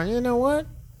just going, you know what?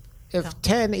 If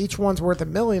 10, each one's worth $1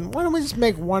 million, why don't we just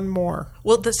make one more?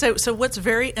 Well, so what's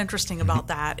very interesting about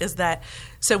that is that,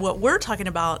 so what we're talking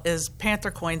about is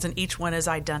Panther coins, and each one is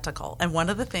identical. And one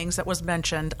of the things that was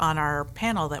mentioned on our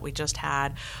panel that we just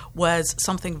had was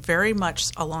something very much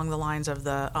along the lines of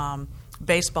the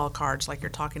baseball cards, like you're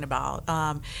talking about.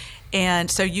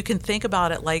 And so you can think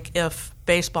about it like if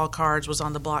baseball cards was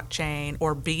on the blockchain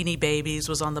or Beanie Babies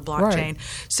was on the blockchain.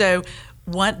 Right. So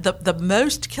the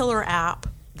most killer app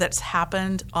that's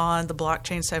happened on the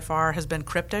blockchain so far has been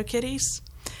CryptoKitties.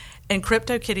 And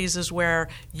CryptoKitties is where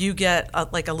you get a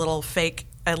little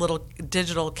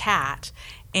digital cat,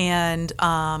 and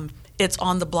it's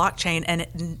on the blockchain,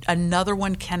 and another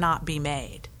one cannot be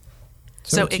made.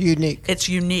 So it's unique. It's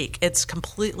unique. It's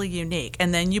completely unique.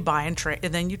 And then you buy and trade,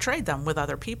 and then you trade them with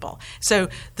other people. So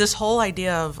this whole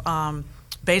idea of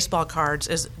baseball cards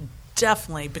has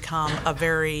definitely become a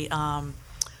very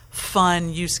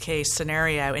fun use case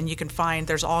scenario, and you can find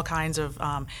there's all kinds of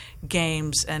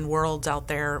games and worlds out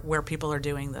there where people are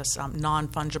doing this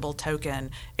non-fungible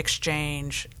token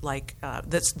exchange, like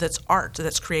that's art,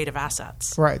 that's creative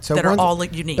assets, right? So that are all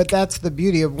unique. But that's the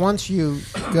beauty of once you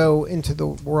go into the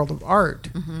world of art,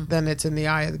 then it's in the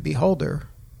eye of the beholder,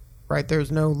 right?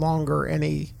 There's no longer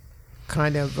any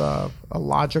kind of a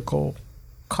logical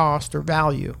cost or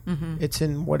value. It's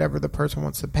in whatever the person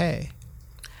wants to pay.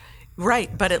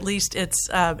 Right, but at least it's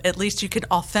at least you can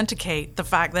authenticate the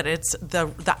fact that it's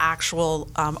the actual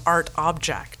art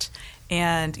object,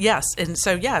 and yes, and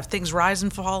so if things rise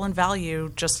and fall in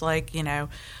value, just like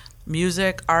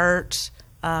music, art,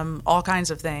 all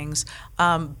kinds of things,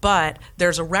 but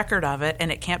there's a record of it,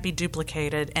 and it can't be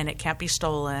duplicated, and it can't be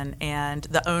stolen, and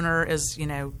the owner is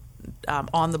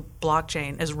on the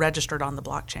blockchain, is registered on the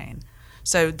blockchain.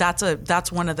 So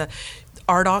that's one of the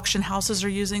art auction houses are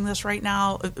using this right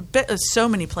now. So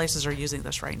many places are using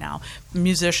this right now.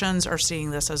 Musicians are seeing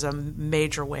this as a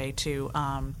major way to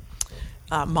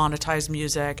monetize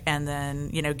music, and then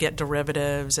get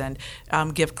derivatives and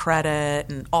give credit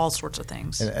and all sorts of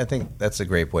things. And I think that's a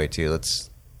great way too.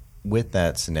 With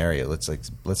that scenario,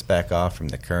 let's back off from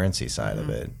the currency side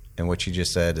of it. And what you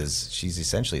just said is she's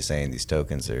essentially saying these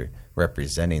tokens are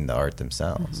representing the art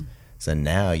themselves. So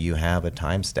now you have a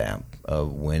timestamp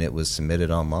of when it was submitted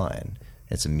online.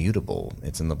 It's immutable.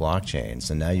 It's in the blockchain.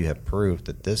 So now you have proof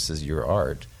that this is your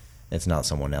art. It's not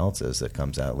someone else's that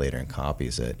comes out later and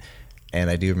copies it.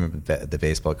 And I do remember the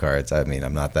baseball cards. I mean,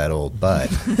 I'm not that old, but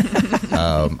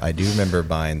I do remember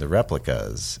buying the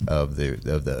replicas of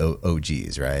the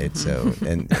OGs, right? So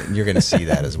and you're going to see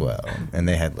that as well. And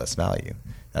they had less value.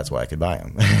 That's why I could buy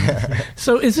them.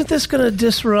 So isn't this going to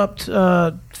disrupt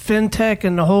fintech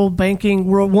and the whole banking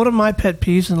world? One of my pet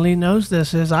peeves, and Lee knows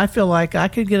this, is I feel like I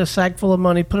could get a sack full of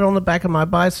money, put it on the back of my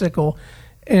bicycle,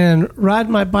 and ride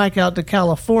my bike out to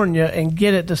California and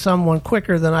get it to someone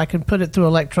quicker than I can put it through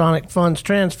electronic funds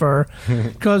transfer.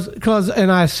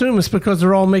 And I assume it's because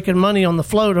they're all making money on the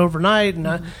float overnight.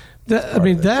 And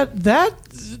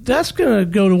that's going to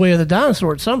go the way of the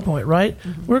dinosaur at some point, right?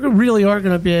 We really are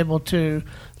going to be able to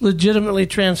legitimately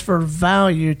transfer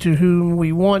value to whom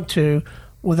we want to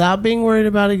without being worried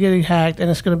about it getting hacked,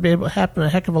 and it's going to be able to happen a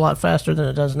heck of a lot faster than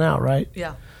it does now, right?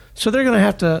 Yeah. So they're going to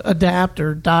have to adapt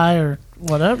or die or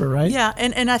whatever, right? Yeah,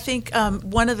 and I think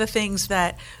one of the things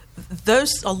that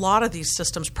a lot of these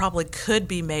systems probably could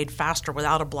be made faster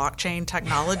without a blockchain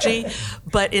technology,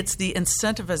 but it's the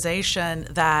incentivization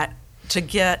that to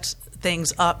get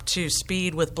things up to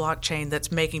speed with blockchain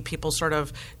that's making people sort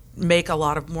of make a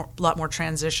lot more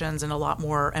transitions and a lot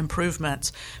more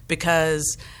improvements,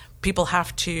 because people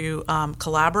have to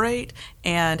collaborate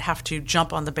and have to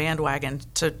jump on the bandwagon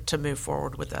to move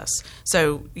forward with this.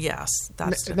 So yes,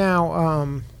 that's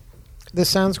now. This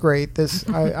sounds great.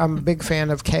 I'm a big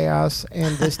fan of chaos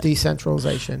and this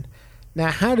decentralization. Now,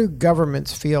 how do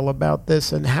governments feel about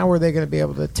this, and how are they going to be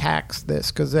able to tax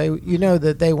this? Because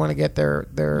that they want to get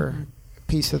their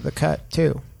piece of the cut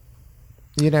too.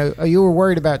 You were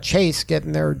worried about Chase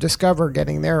getting their Discover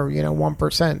getting their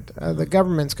 1%. The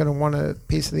government's going to want a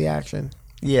piece of the action.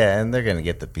 Yeah, and they're going to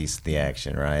get the piece of the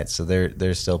action, right? So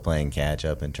they're still playing catch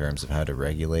up in terms of how to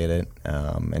regulate it,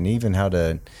 and even how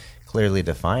to clearly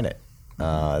define it.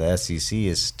 The SEC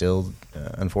is still,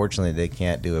 unfortunately, they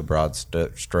can't do a broad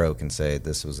stroke and say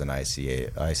this was an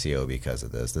ICO because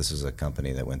of this. This was a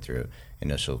company that went through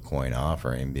initial coin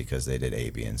offering because they did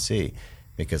A, B, and C.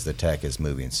 Because the tech is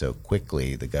moving so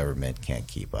quickly, the government can't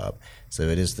keep up. So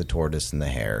it is the tortoise and the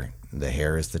hare. The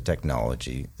hare is the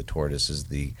technology. The tortoise is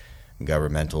the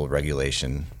governmental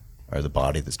regulation, or the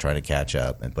body that's trying to catch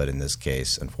up. But in this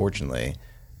case, unfortunately,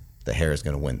 the hare is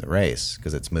going to win the race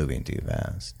because it's moving too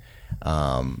fast.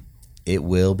 It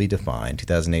will be defined.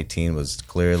 2018 was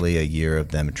clearly a year of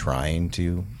them trying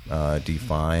to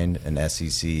define an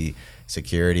SEC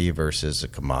security versus a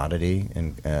commodity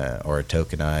or a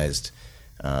tokenized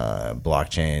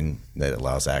blockchain that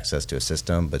allows access to a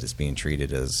system, but it's being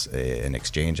treated as an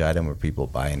exchange item where people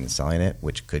buying and selling it,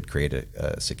 which could create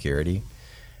a security.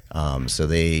 So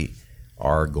they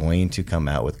are going to come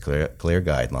out with clear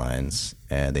guidelines,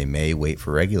 and they may wait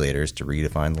for regulators to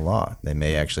redefine the law. They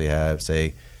may actually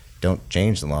say, don't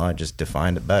change the law, just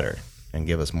define it better and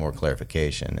give us more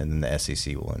clarification, and then the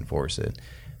SEC will enforce it.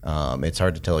 It's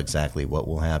hard to tell exactly what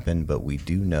will happen, but we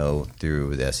do know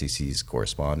through the SEC's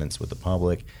correspondence with the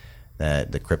public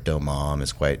that the crypto mom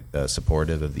is quite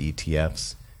supportive of the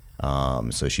ETFs.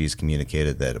 So she's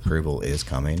communicated that approval is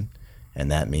coming,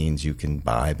 and that means you can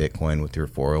buy Bitcoin with your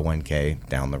 401k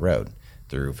down the road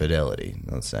through Fidelity,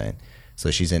 let's say. So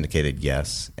she's indicated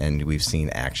yes, and we've seen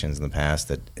actions in the past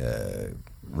that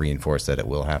reinforce that it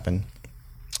will happen.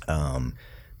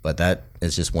 But that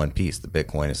is just one piece. The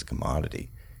Bitcoin is a commodity.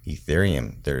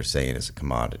 Ethereum, they're saying, is a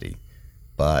commodity.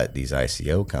 But these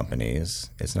ICO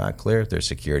companies, it's not clear if they're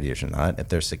securities or not. If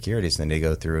they're securities, then they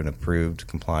go through an approved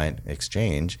compliant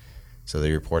exchange. So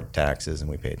they report taxes, and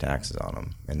we pay taxes on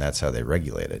them. And that's how they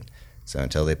regulate it. So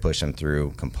until they push them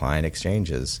through compliant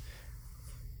exchanges,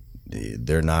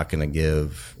 they're not going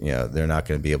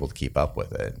to be able to keep up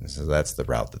with it. So that's the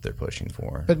route that they're pushing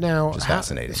for. But now, which is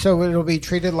fascinating. So it'll be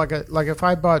treated like if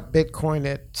I bought Bitcoin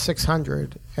at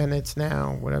 600 and it's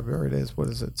now whatever it is, what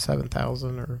is it,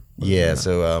 7,000 or? Yeah,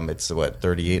 so it's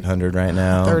 3,800 right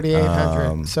now.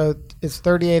 3,800. So it's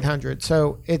 3,800.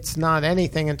 So it's not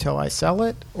anything until I sell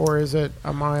it, or is it?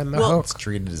 Am I on the hook? It's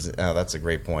treated as. Oh, that's a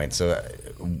great point. So.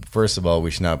 First of all, we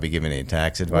should not be giving any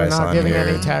tax advice. We're not giving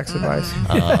any tax advice.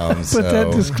 Put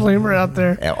that disclaimer out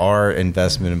there. Our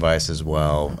investment advice as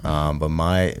well. But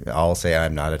I'll say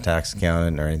I'm not a tax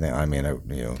accountant or anything. I mean,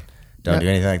 don't do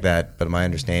anything like that. But my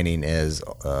understanding is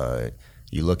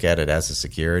you look at it as a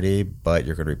security, but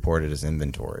you're going to report it as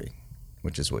inventory,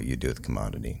 which is what you do with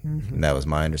commodity. Mm-hmm. And that was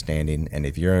my understanding. And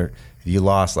if you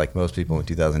lost, like most people in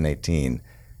 2018.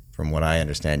 From what I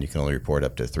understand, you can only report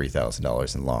up to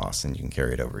 $3,000 in loss, and you can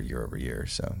carry it over year.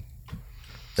 So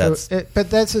that's. But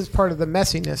that's as part of the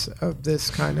messiness of this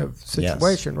kind of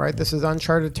situation, yes. Right? This is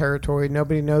uncharted territory.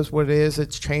 Nobody knows what it is.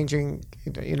 It's changing,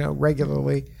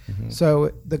 regularly. Mm-hmm.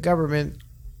 So the government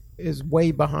is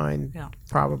way behind,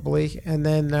 probably, and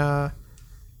then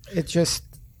it's just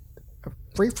a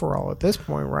free for all at this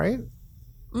point, right?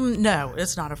 No,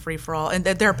 it's not a free for all, and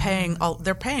they're paying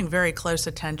very close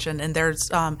attention. And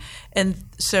there's and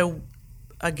so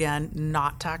again,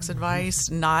 not tax advice,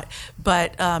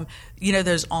 but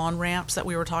those on ramps that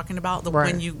we were talking about.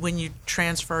 Right. When you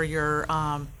transfer your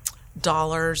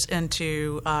dollars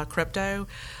into crypto,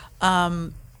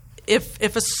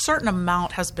 if a certain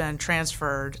amount has been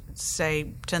transferred,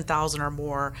 say 10,000 or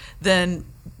more, then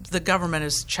the government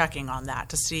is checking on that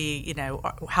to see,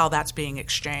 how that's being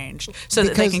exchanged, so because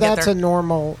that they can that's get their. a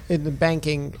normal in the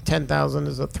banking. 10,000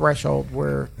 is a threshold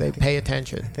where they pay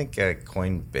attention. I think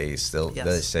Coinbase, Yes.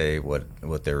 they say what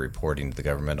they're reporting to the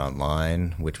government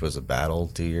online, which was a battle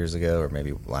 2 years ago or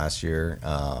maybe last year.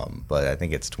 But I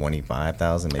think it's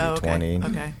 25,000, maybe 20.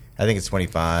 Okay. I think it's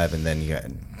 25, and then you got.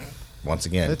 Once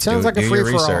again, It sounds like a do free your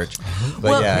for all. research.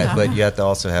 But but you have to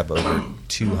also have over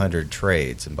 200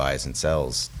 trades and buys and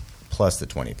sells plus the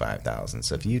 25,000.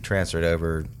 So if you transferred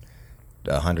over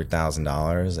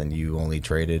 $100,000 and you only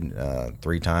traded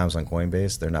 3 times on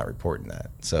Coinbase, they're not reporting that.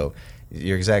 So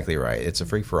you're exactly right. It's a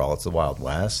free for all. It's the Wild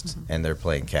West, and they're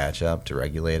playing catch up to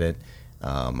regulate it.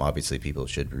 Obviously, people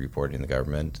should be reporting the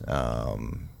government,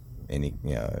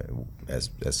 as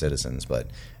citizens. But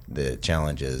the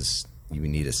challenge is, you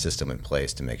need a system in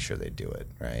place to make sure they do it,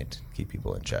 right? Keep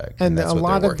people in check. And that's a what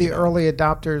lot they're of the working on. early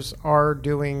adopters are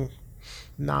doing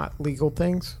not legal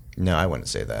things. No, I wouldn't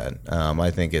say that.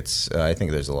 I think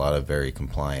there's a lot of very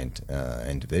compliant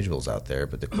individuals out there,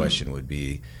 but the question would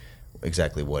be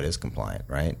exactly what is compliant,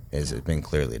 right? Is it been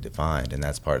clearly defined? And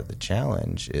that's part of the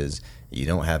challenge is you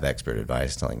don't have expert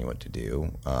advice telling you what to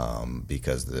do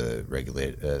because the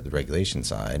regulation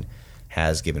side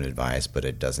has given advice, but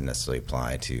it doesn't necessarily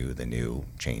apply to the new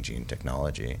changing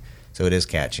technology. So it is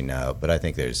catching up, but I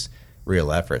think there's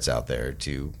real efforts out there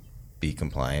to be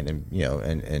compliant and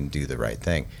and do the right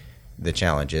thing. The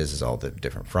challenge is all the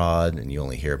different fraud, and you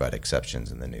only hear about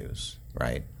exceptions in the news,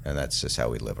 right? And that's just how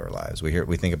we live our lives.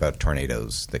 We think about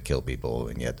tornadoes that kill people,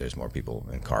 and yet there's more people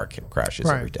in car crashes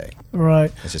Right. every day.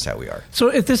 Right. It's just how we are. So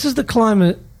if this is the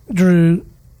climate, Drew,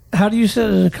 how do you sit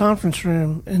in a conference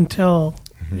room and tell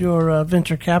your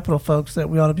venture capital folks that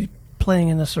we ought to be playing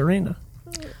in this arena?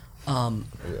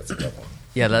 That's a tough one.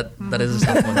 Yeah, that is a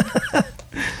tough one.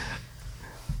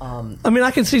 I mean,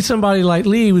 I can see somebody like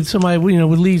Lee with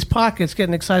with Lee's pockets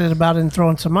getting excited about it and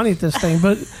throwing some money at this thing.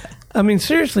 But I mean,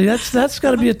 seriously, that's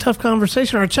got to be a tough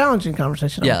conversation or a challenging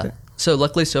conversation. I Yeah. think. So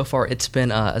luckily, so far, it's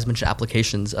been, as mentioned,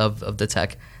 applications of the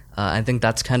tech. I think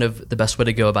that's kind of the best way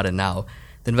to go about it now.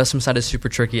 The investment side is super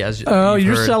tricky, as You're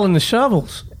heard. selling the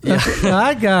shovels.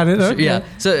 I got it. Okay. Yeah.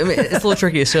 So I mean, it's a little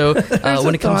tricky. So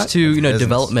when it comes thought. to Business.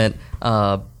 development,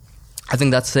 I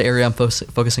think that's the area I'm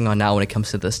focusing on now when it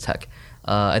comes to this tech.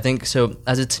 I think so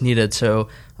as it's needed. So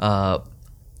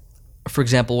for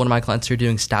example, one of my clients are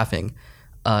doing staffing,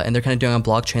 and they're kind of doing it on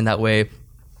blockchain. That way,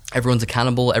 everyone's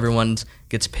accountable, everyone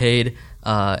gets paid,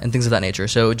 and things of that nature.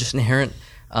 So just inherent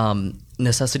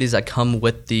necessities that come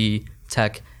with the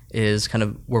tech is kind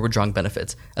of where we're drawing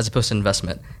benefits as opposed to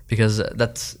investment, because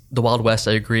that's the Wild West.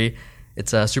 I agree.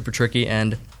 It's super tricky,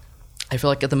 and I feel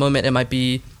like at the moment it might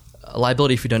be a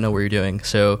liability if you don't know what you're doing.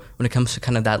 So when it comes to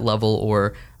kind of that level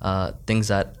or things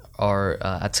that are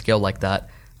at scale like that,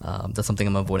 that's something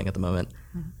I'm avoiding at the moment.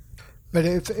 But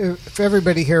if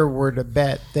everybody here were to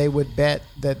bet, they would bet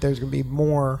that there's going to be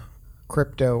more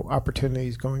crypto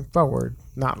opportunities going forward,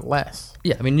 not less.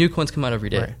 Yeah, I mean, new coins come out every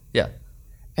day. Right. Yeah.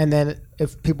 And then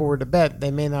if people were to bet, they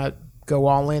may not go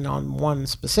all in on one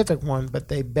specific one, but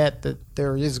they bet that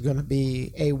there is going to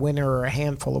be a winner or a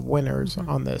handful of winners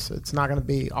on this. It's not going to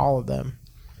be all of them.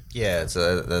 Yeah,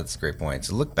 that's a great point.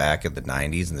 So look back at the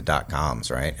 90s and the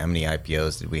dot-coms, right? How many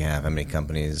IPOs did we have? How many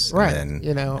companies? Right. And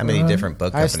then How many different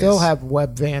book I companies? still have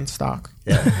Webvan stock.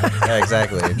 Yeah,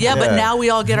 exactly. Yeah, but now we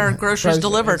all get our groceries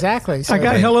delivered. Exactly. So I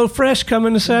got HelloFresh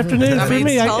coming this afternoon I for mean,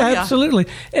 me. tell ya. Absolutely.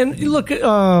 And look,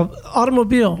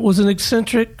 automobile was an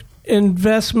eccentric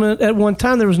investment. At one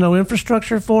time, there was no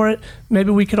infrastructure for it.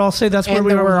 Maybe we could all say that's where and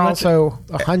we there are. were with also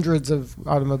hundreds of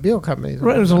automobile companies.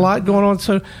 Right, there's a lot going on.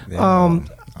 So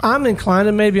I'm inclined,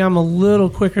 and maybe I'm a little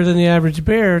quicker than the average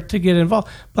bear to get involved,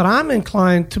 but I'm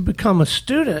inclined to become a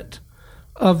student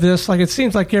of this. Like, it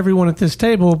seems like everyone at this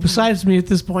table, besides me at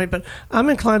this point, but I'm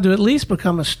inclined to at least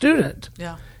become a student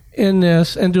in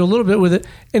this and do a little bit with it.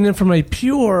 And then from a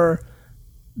pure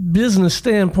business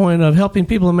standpoint of helping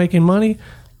people and making money,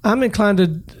 I'm inclined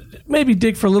to maybe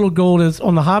dig for a little gold as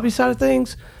on the hobby side of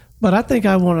things. But I think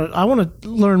I want to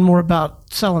learn more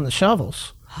about selling the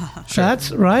shovels. Sure.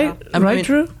 That's right, I right, mean,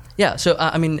 Drew? Yeah. So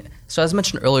so as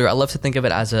mentioned earlier, I love to think of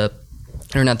it as a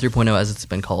Internet 3.0, as it's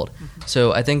been called.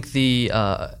 So I think the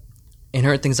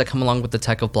inherent things that come along with the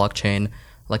tech of blockchain,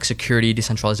 like security,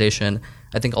 decentralization,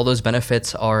 I think all those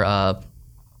benefits are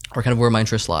kind of where my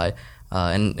interests lie.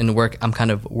 And in the work, I'm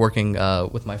kind of working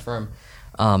with my firm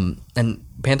and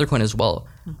PantherCoin as well.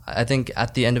 I think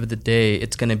at the end of the day,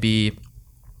 it's going to be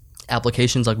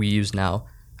applications like we use now.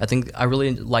 I think I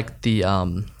really like the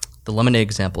lemonade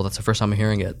example. That's the first time I'm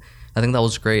hearing it. I think that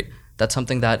was great. That's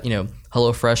something that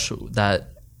HelloFresh that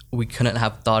we couldn't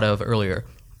have thought of earlier.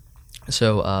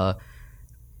 So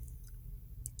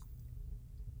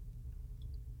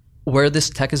where this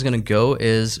tech is going to go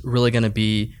is really going to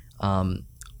be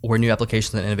where new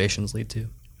applications and innovations lead to.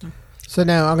 So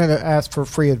now I'm going to ask for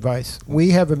free advice.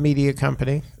 We have a media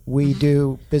company. We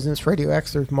do Business Radio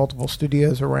X. There's multiple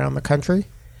studios around the country.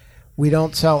 We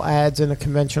don't sell ads in a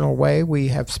conventional way. We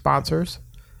have sponsors.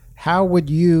 How would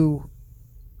you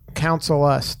counsel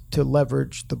us to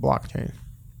leverage the blockchain?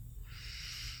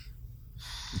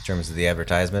 In terms of the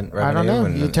advertisement revenue? I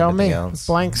don't know. You tell me. Else?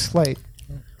 Blank slate.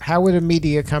 How would a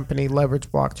media company leverage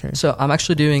blockchain? So I'm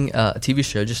actually doing a TV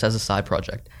show just as a side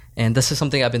project. And this is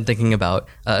something I've been thinking about,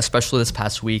 especially this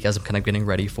past week as I'm kind of getting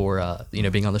ready for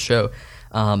being on the show.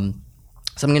 Something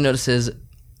I noticed is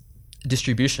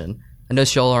distribution. I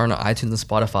noticed y'all are on iTunes and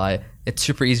Spotify. It's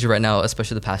super easy right now,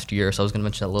 especially the past year, so I was going to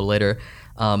mention that a little later.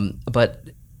 But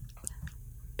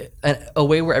a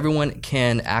way where everyone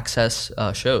can access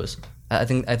shows. I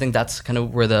think that's kind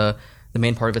of where the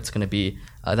main part of it's going to be.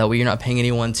 That way you're not paying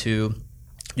anyone to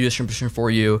do distribution for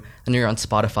you, and you're on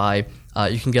Spotify.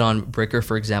 You can get on Breaker,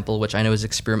 for example, which I know is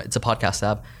it's a podcast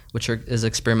app, which is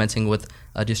experimenting with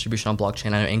distribution on blockchain.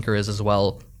 I know Anchor is as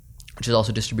well, which is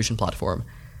also a distribution platform.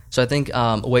 So I think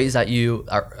ways that you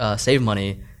save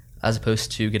money as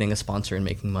opposed to getting a sponsor and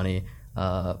making money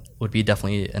would be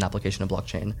definitely an application of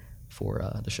blockchain for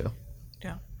the show.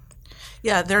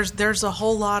 Yeah, there's a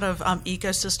whole lot of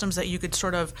ecosystems that you could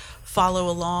sort of follow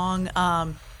along.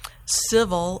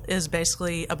 Civil is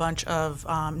basically a bunch of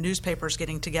newspapers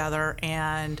getting together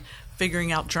and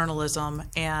figuring out journalism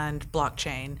and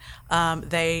blockchain.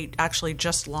 They actually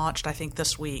just launched, I think,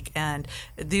 this week, and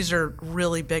these are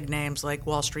really big names like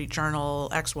Wall Street Journal,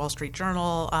 ex-Wall Street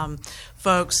Journal,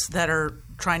 folks that are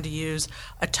trying to use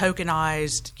a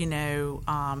tokenized,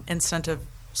 incentive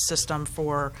system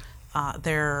for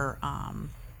their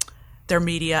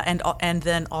media, and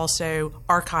then also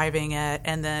archiving it,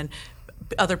 and then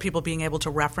other people being able to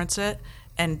reference it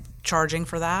and charging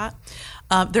for that.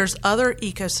 There's other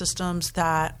ecosystems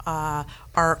that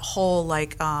are whole,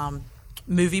 like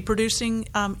movie producing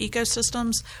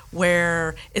ecosystems,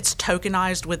 where it's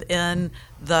tokenized within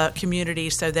the community,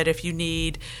 so that if you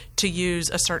need to use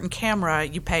a certain camera,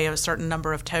 you pay a certain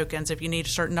number of tokens. If you need a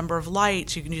certain number of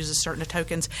lights, you can use a certain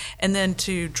tokens. And then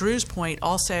to Drew's point,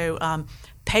 also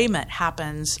payment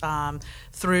happens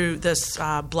through this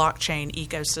blockchain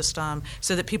ecosystem,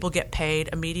 so that people get paid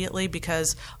immediately,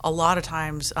 because a lot of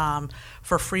times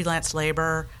for freelance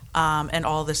labor and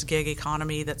all this gig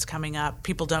economy that's coming up,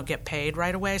 people don't get paid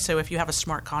right away. So if you have a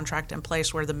smart contract in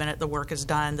place where the minute the work is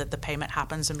done, that the payment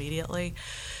happens immediately.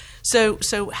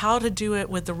 So how to do it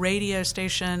with the radio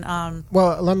station?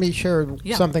 Well, let me share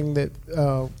something that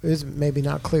is maybe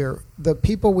not clear. The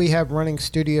people we have running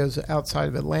studios outside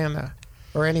of Atlanta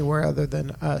or anywhere other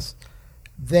than us,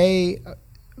 they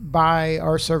buy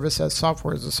our service as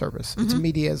software as a service. Mm-hmm. It's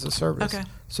media as a service. Okay.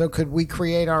 So could we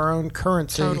create our own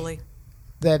currency? Totally.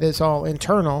 That is all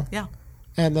internal. Yeah.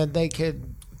 And then they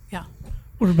could. Yeah.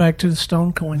 We're back to the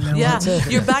stone coin now. Yeah,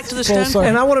 you're back to the stone coin.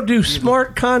 And I want to do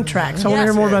smart contracts. I want to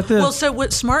hear more about this. Well, so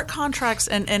with smart contracts,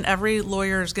 and every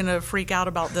lawyer is going to freak out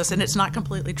about this, and it's not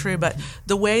completely true, but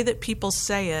the way that people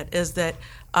say it is that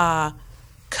law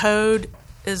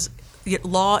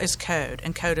is code,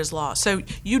 and code is law. So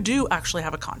you do actually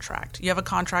have a contract. You have a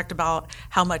contract about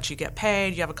how much you get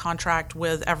paid. You have a contract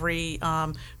with every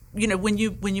when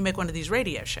you make one of these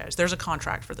radio shows, there's a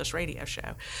contract for this radio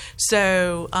show.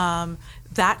 So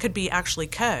that could be actually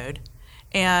code.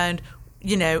 And,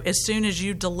 as soon as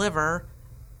you deliver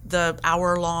the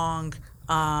hour-long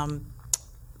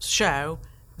show,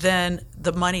 then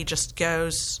the money just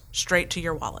goes straight to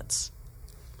your wallets.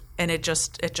 And it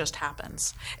just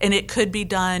happens. And it could be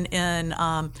done in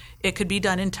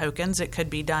tokens. It could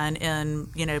be done in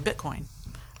Bitcoin.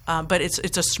 But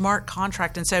it's a smart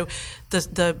contract, and so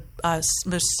the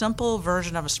most simple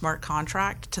version of a smart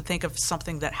contract, to think of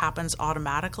something that happens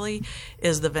automatically,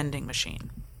 is the vending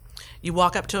machine. You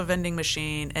walk up to a vending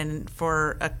machine, and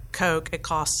for a Coke, it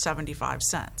costs 75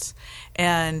 cents.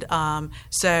 And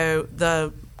so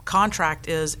the contract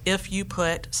is, if you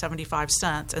put 75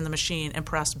 cents in the machine and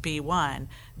press B1,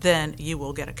 then you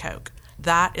will get a Coke.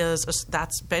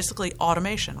 That's basically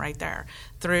automation right there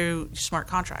through smart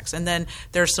contracts. And then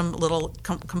there's some little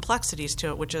complexities to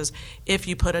it, which is, if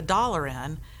you put $1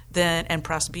 in then and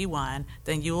press B1,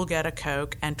 then you will get a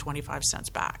Coke and 25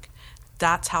 cents back.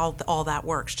 That's how all that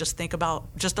works. Just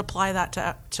apply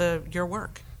that to your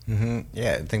work. Mm-hmm.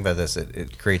 Yeah, think about this.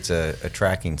 It creates a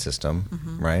tracking system,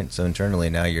 mm-hmm. right? So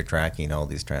internally now you're tracking all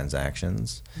these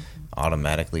transactions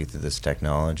automatically through this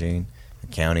technology. It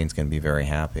accounting's going to be very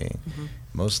happy. Mm-hmm.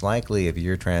 Most likely, if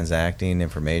you're transacting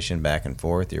information back and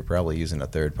forth, you're probably using a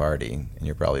third party, and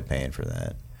you're probably paying for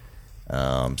that.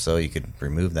 So you could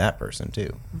remove that person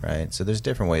too, right? So there's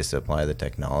different ways to apply the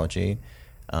technology.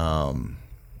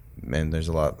 And there's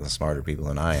a lot of smarter people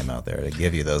than I am out there to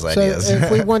give you those ideas. So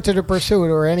if we wanted to pursue it,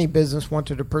 or any business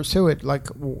wanted to pursue it, like,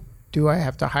 do I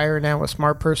have to hire now a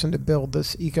smart person to build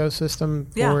this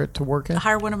ecosystem for it to work in?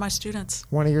 Hire one of my students.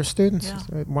 One of your students?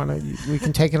 Yeah. We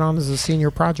can take it on as a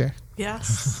senior project.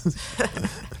 Yes.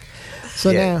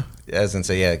 So now, as in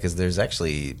say, because there's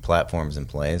actually platforms in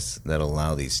place that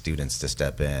allow these students to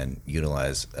step in,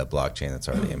 utilize a blockchain that's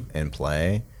already in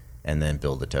play, and then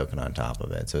build a token on top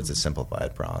of it. So it's a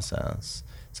simplified process.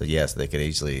 So yes, they could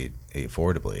easily,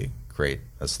 affordably create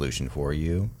a solution for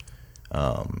you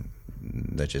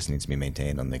that just needs to be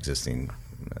maintained on the existing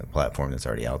platform that's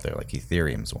already out there, like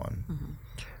Ethereum's one. Mm-hmm.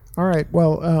 All right.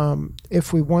 Well,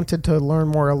 if we wanted to learn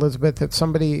more, Elizabeth, if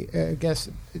somebody, I guess,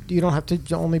 you don't have to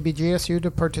only be GSU to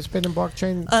participate in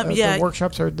blockchain the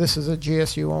workshops, or this is a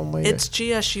GSU only? It's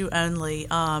GSU only,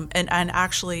 and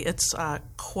actually it's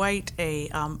quite a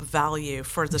value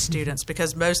for the students,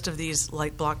 because most of these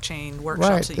like blockchain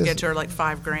workshops that you go to are like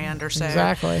 $5,000 or so.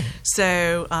 Exactly.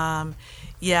 So.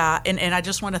 Yeah, and I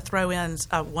just want to throw in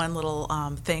one little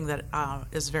thing that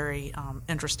is very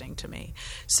interesting to me.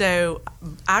 So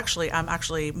I'm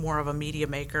actually more of a media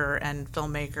maker and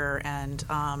filmmaker, and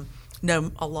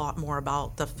know a lot more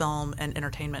about the film and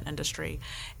entertainment industry.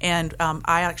 And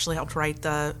I actually helped write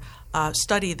the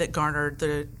study that garnered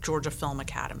the Georgia Film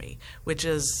Academy, which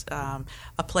is a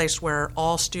place where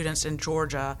all students in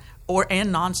Georgia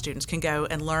and non-students can go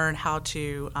and learn how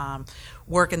to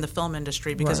work in the film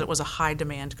industry, because it was a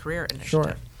high-demand career initiative.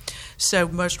 Sure. So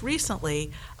most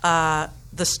recently, the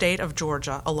state of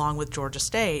Georgia, along with Georgia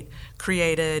State,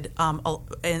 created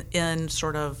in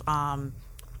sort of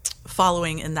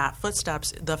following in that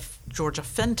footsteps, the Georgia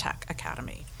FinTech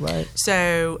Academy. Right.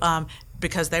 So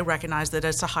because they recognize that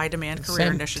it's a high-demand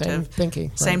career initiative.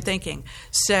 Same thinking.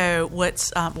 So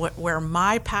where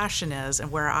my passion is,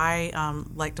 and where I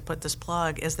like to put this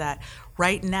plug, is that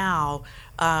right now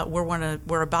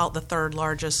we're about the third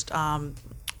largest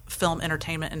film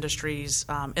entertainment industries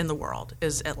in the world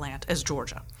is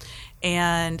Georgia,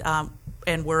 and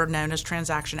we're known as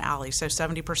Transaction Alley. So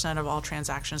 70% of all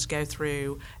transactions go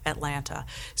through Atlanta.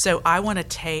 So I want to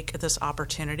take this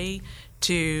opportunity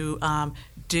to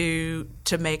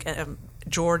make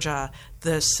Georgia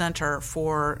the center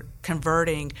for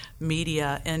converting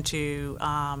media into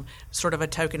sort of a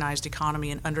tokenized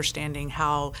economy, and understanding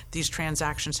how these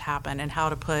transactions happen, and how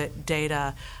to put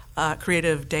data,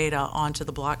 creative data, onto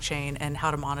the blockchain, and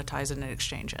how to monetize it and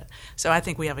exchange it. So I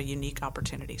think we have a unique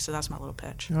opportunity. So that's my little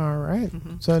pitch. All right.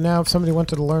 Mm-hmm. So now if somebody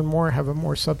wanted to learn more, have a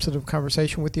more substantive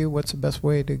conversation with you, what's the best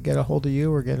way to get a hold of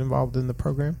you or get involved in the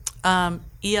program?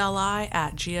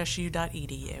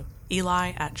 eli@gsu.edu.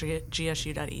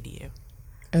 eli@gsu.edu.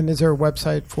 And is there a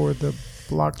website for the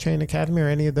Blockchain Academy or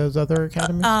any of those other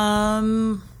academies?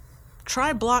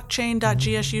 Try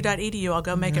blockchain.gsu.edu. I'll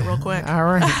go make it real quick. All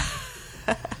right.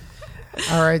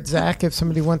 All right, Zach, if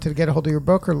somebody wanted to get a hold of your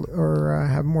book or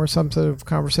have more some sort of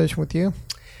conversation with you.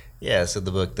 Yeah, so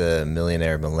the book, The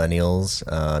Millionaire Millennials,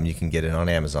 you can get it on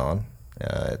Amazon.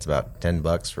 It's about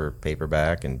 $10 for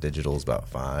paperback, and digital is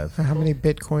about $5. How many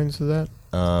Bitcoins is that?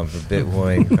 For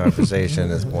Bitcoin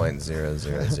conversation is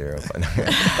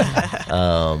 0.000.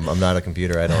 I'm not a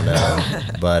computer, I don't know,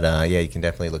 but yeah, you can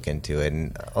definitely look into it.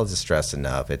 And I'll just stress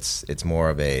enough: it's more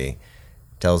of a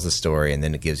tells the story, and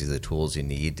then it gives you the tools you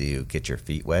need to get your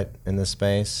feet wet in this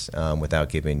space, without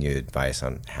giving you advice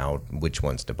on which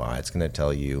ones to buy. It's going to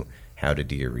tell you how to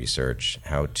do your research,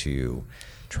 how to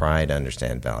try to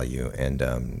understand value, and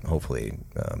hopefully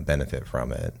benefit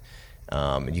from it.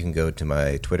 You can go to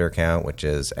my Twitter account, which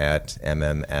is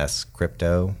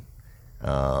 @MMSCrypto,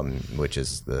 which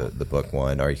is the book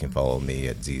one, or you can follow me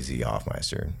at ZZ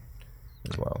Hoffmeister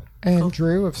as well. And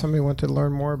Drew, if somebody wanted to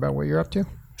learn more about what you're up to?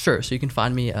 Sure. So you can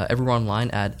find me everywhere online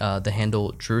at the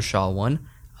handle DrewShaw1,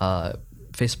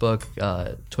 Facebook,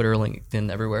 Twitter,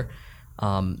 LinkedIn, everywhere.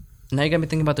 Now you got me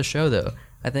thinking about the show, though.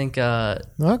 I think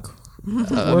look,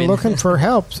 we're looking for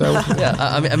help. So yeah,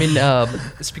 I mean,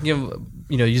 speaking of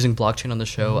using blockchain on the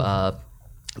show,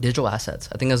 digital assets.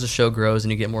 I think as the show grows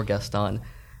and you get more guests on,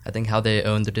 I think how they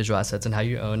own the digital assets and how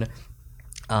you own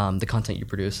the content you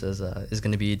produce is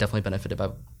going to be definitely benefited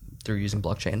through using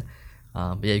blockchain.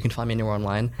 But yeah, you can find me anywhere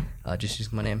online, just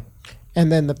using my name.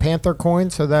 And then the Panther coin,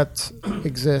 so that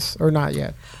exists or not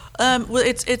yet? Well,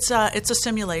 it's a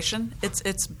simulation.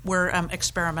 We're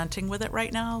experimenting with it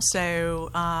right now. So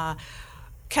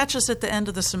catch us at the end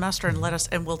of the semester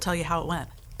and we'll tell you how it went.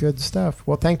 Good stuff.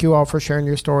 Well, thank you all for sharing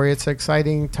your story. It's an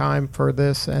exciting time for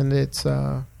this, and it's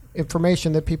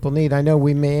information that people need. I know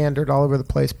we meandered all over the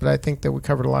place, but I think that we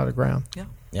covered a lot of ground. Yeah.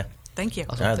 Yeah. Thank you.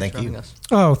 Awesome. Thank you.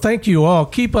 Oh, thank you all.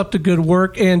 Keep up the good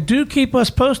work, and do keep us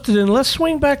posted, and let's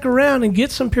swing back around and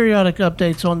get some periodic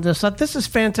updates on this. This is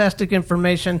fantastic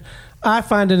information. I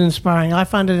find it inspiring. I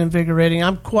find it invigorating.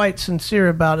 I'm quite sincere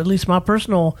about at least my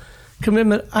personal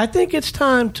commitment. I think it's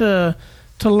time to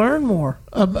learn more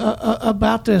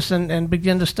about this and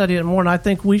begin to study it more, and I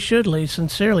think we should, Lee,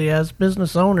 sincerely, as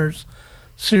business owners,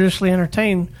 seriously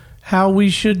entertain how we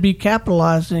should be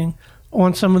capitalizing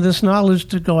on some of this knowledge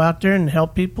to go out there and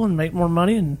help people and make more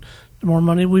money. And the more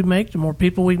money we make, the more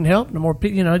people we can help, the more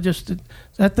people, just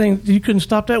that thing, you couldn't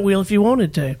stop that wheel if you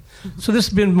wanted to. So this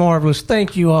has been marvelous.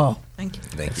 Thank you all. Thank you.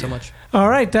 Thank you so much. All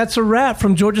right, that's a wrap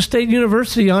from Georgia State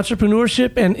University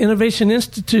Entrepreneurship and Innovation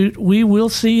Institute. We will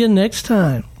see you next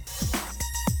time.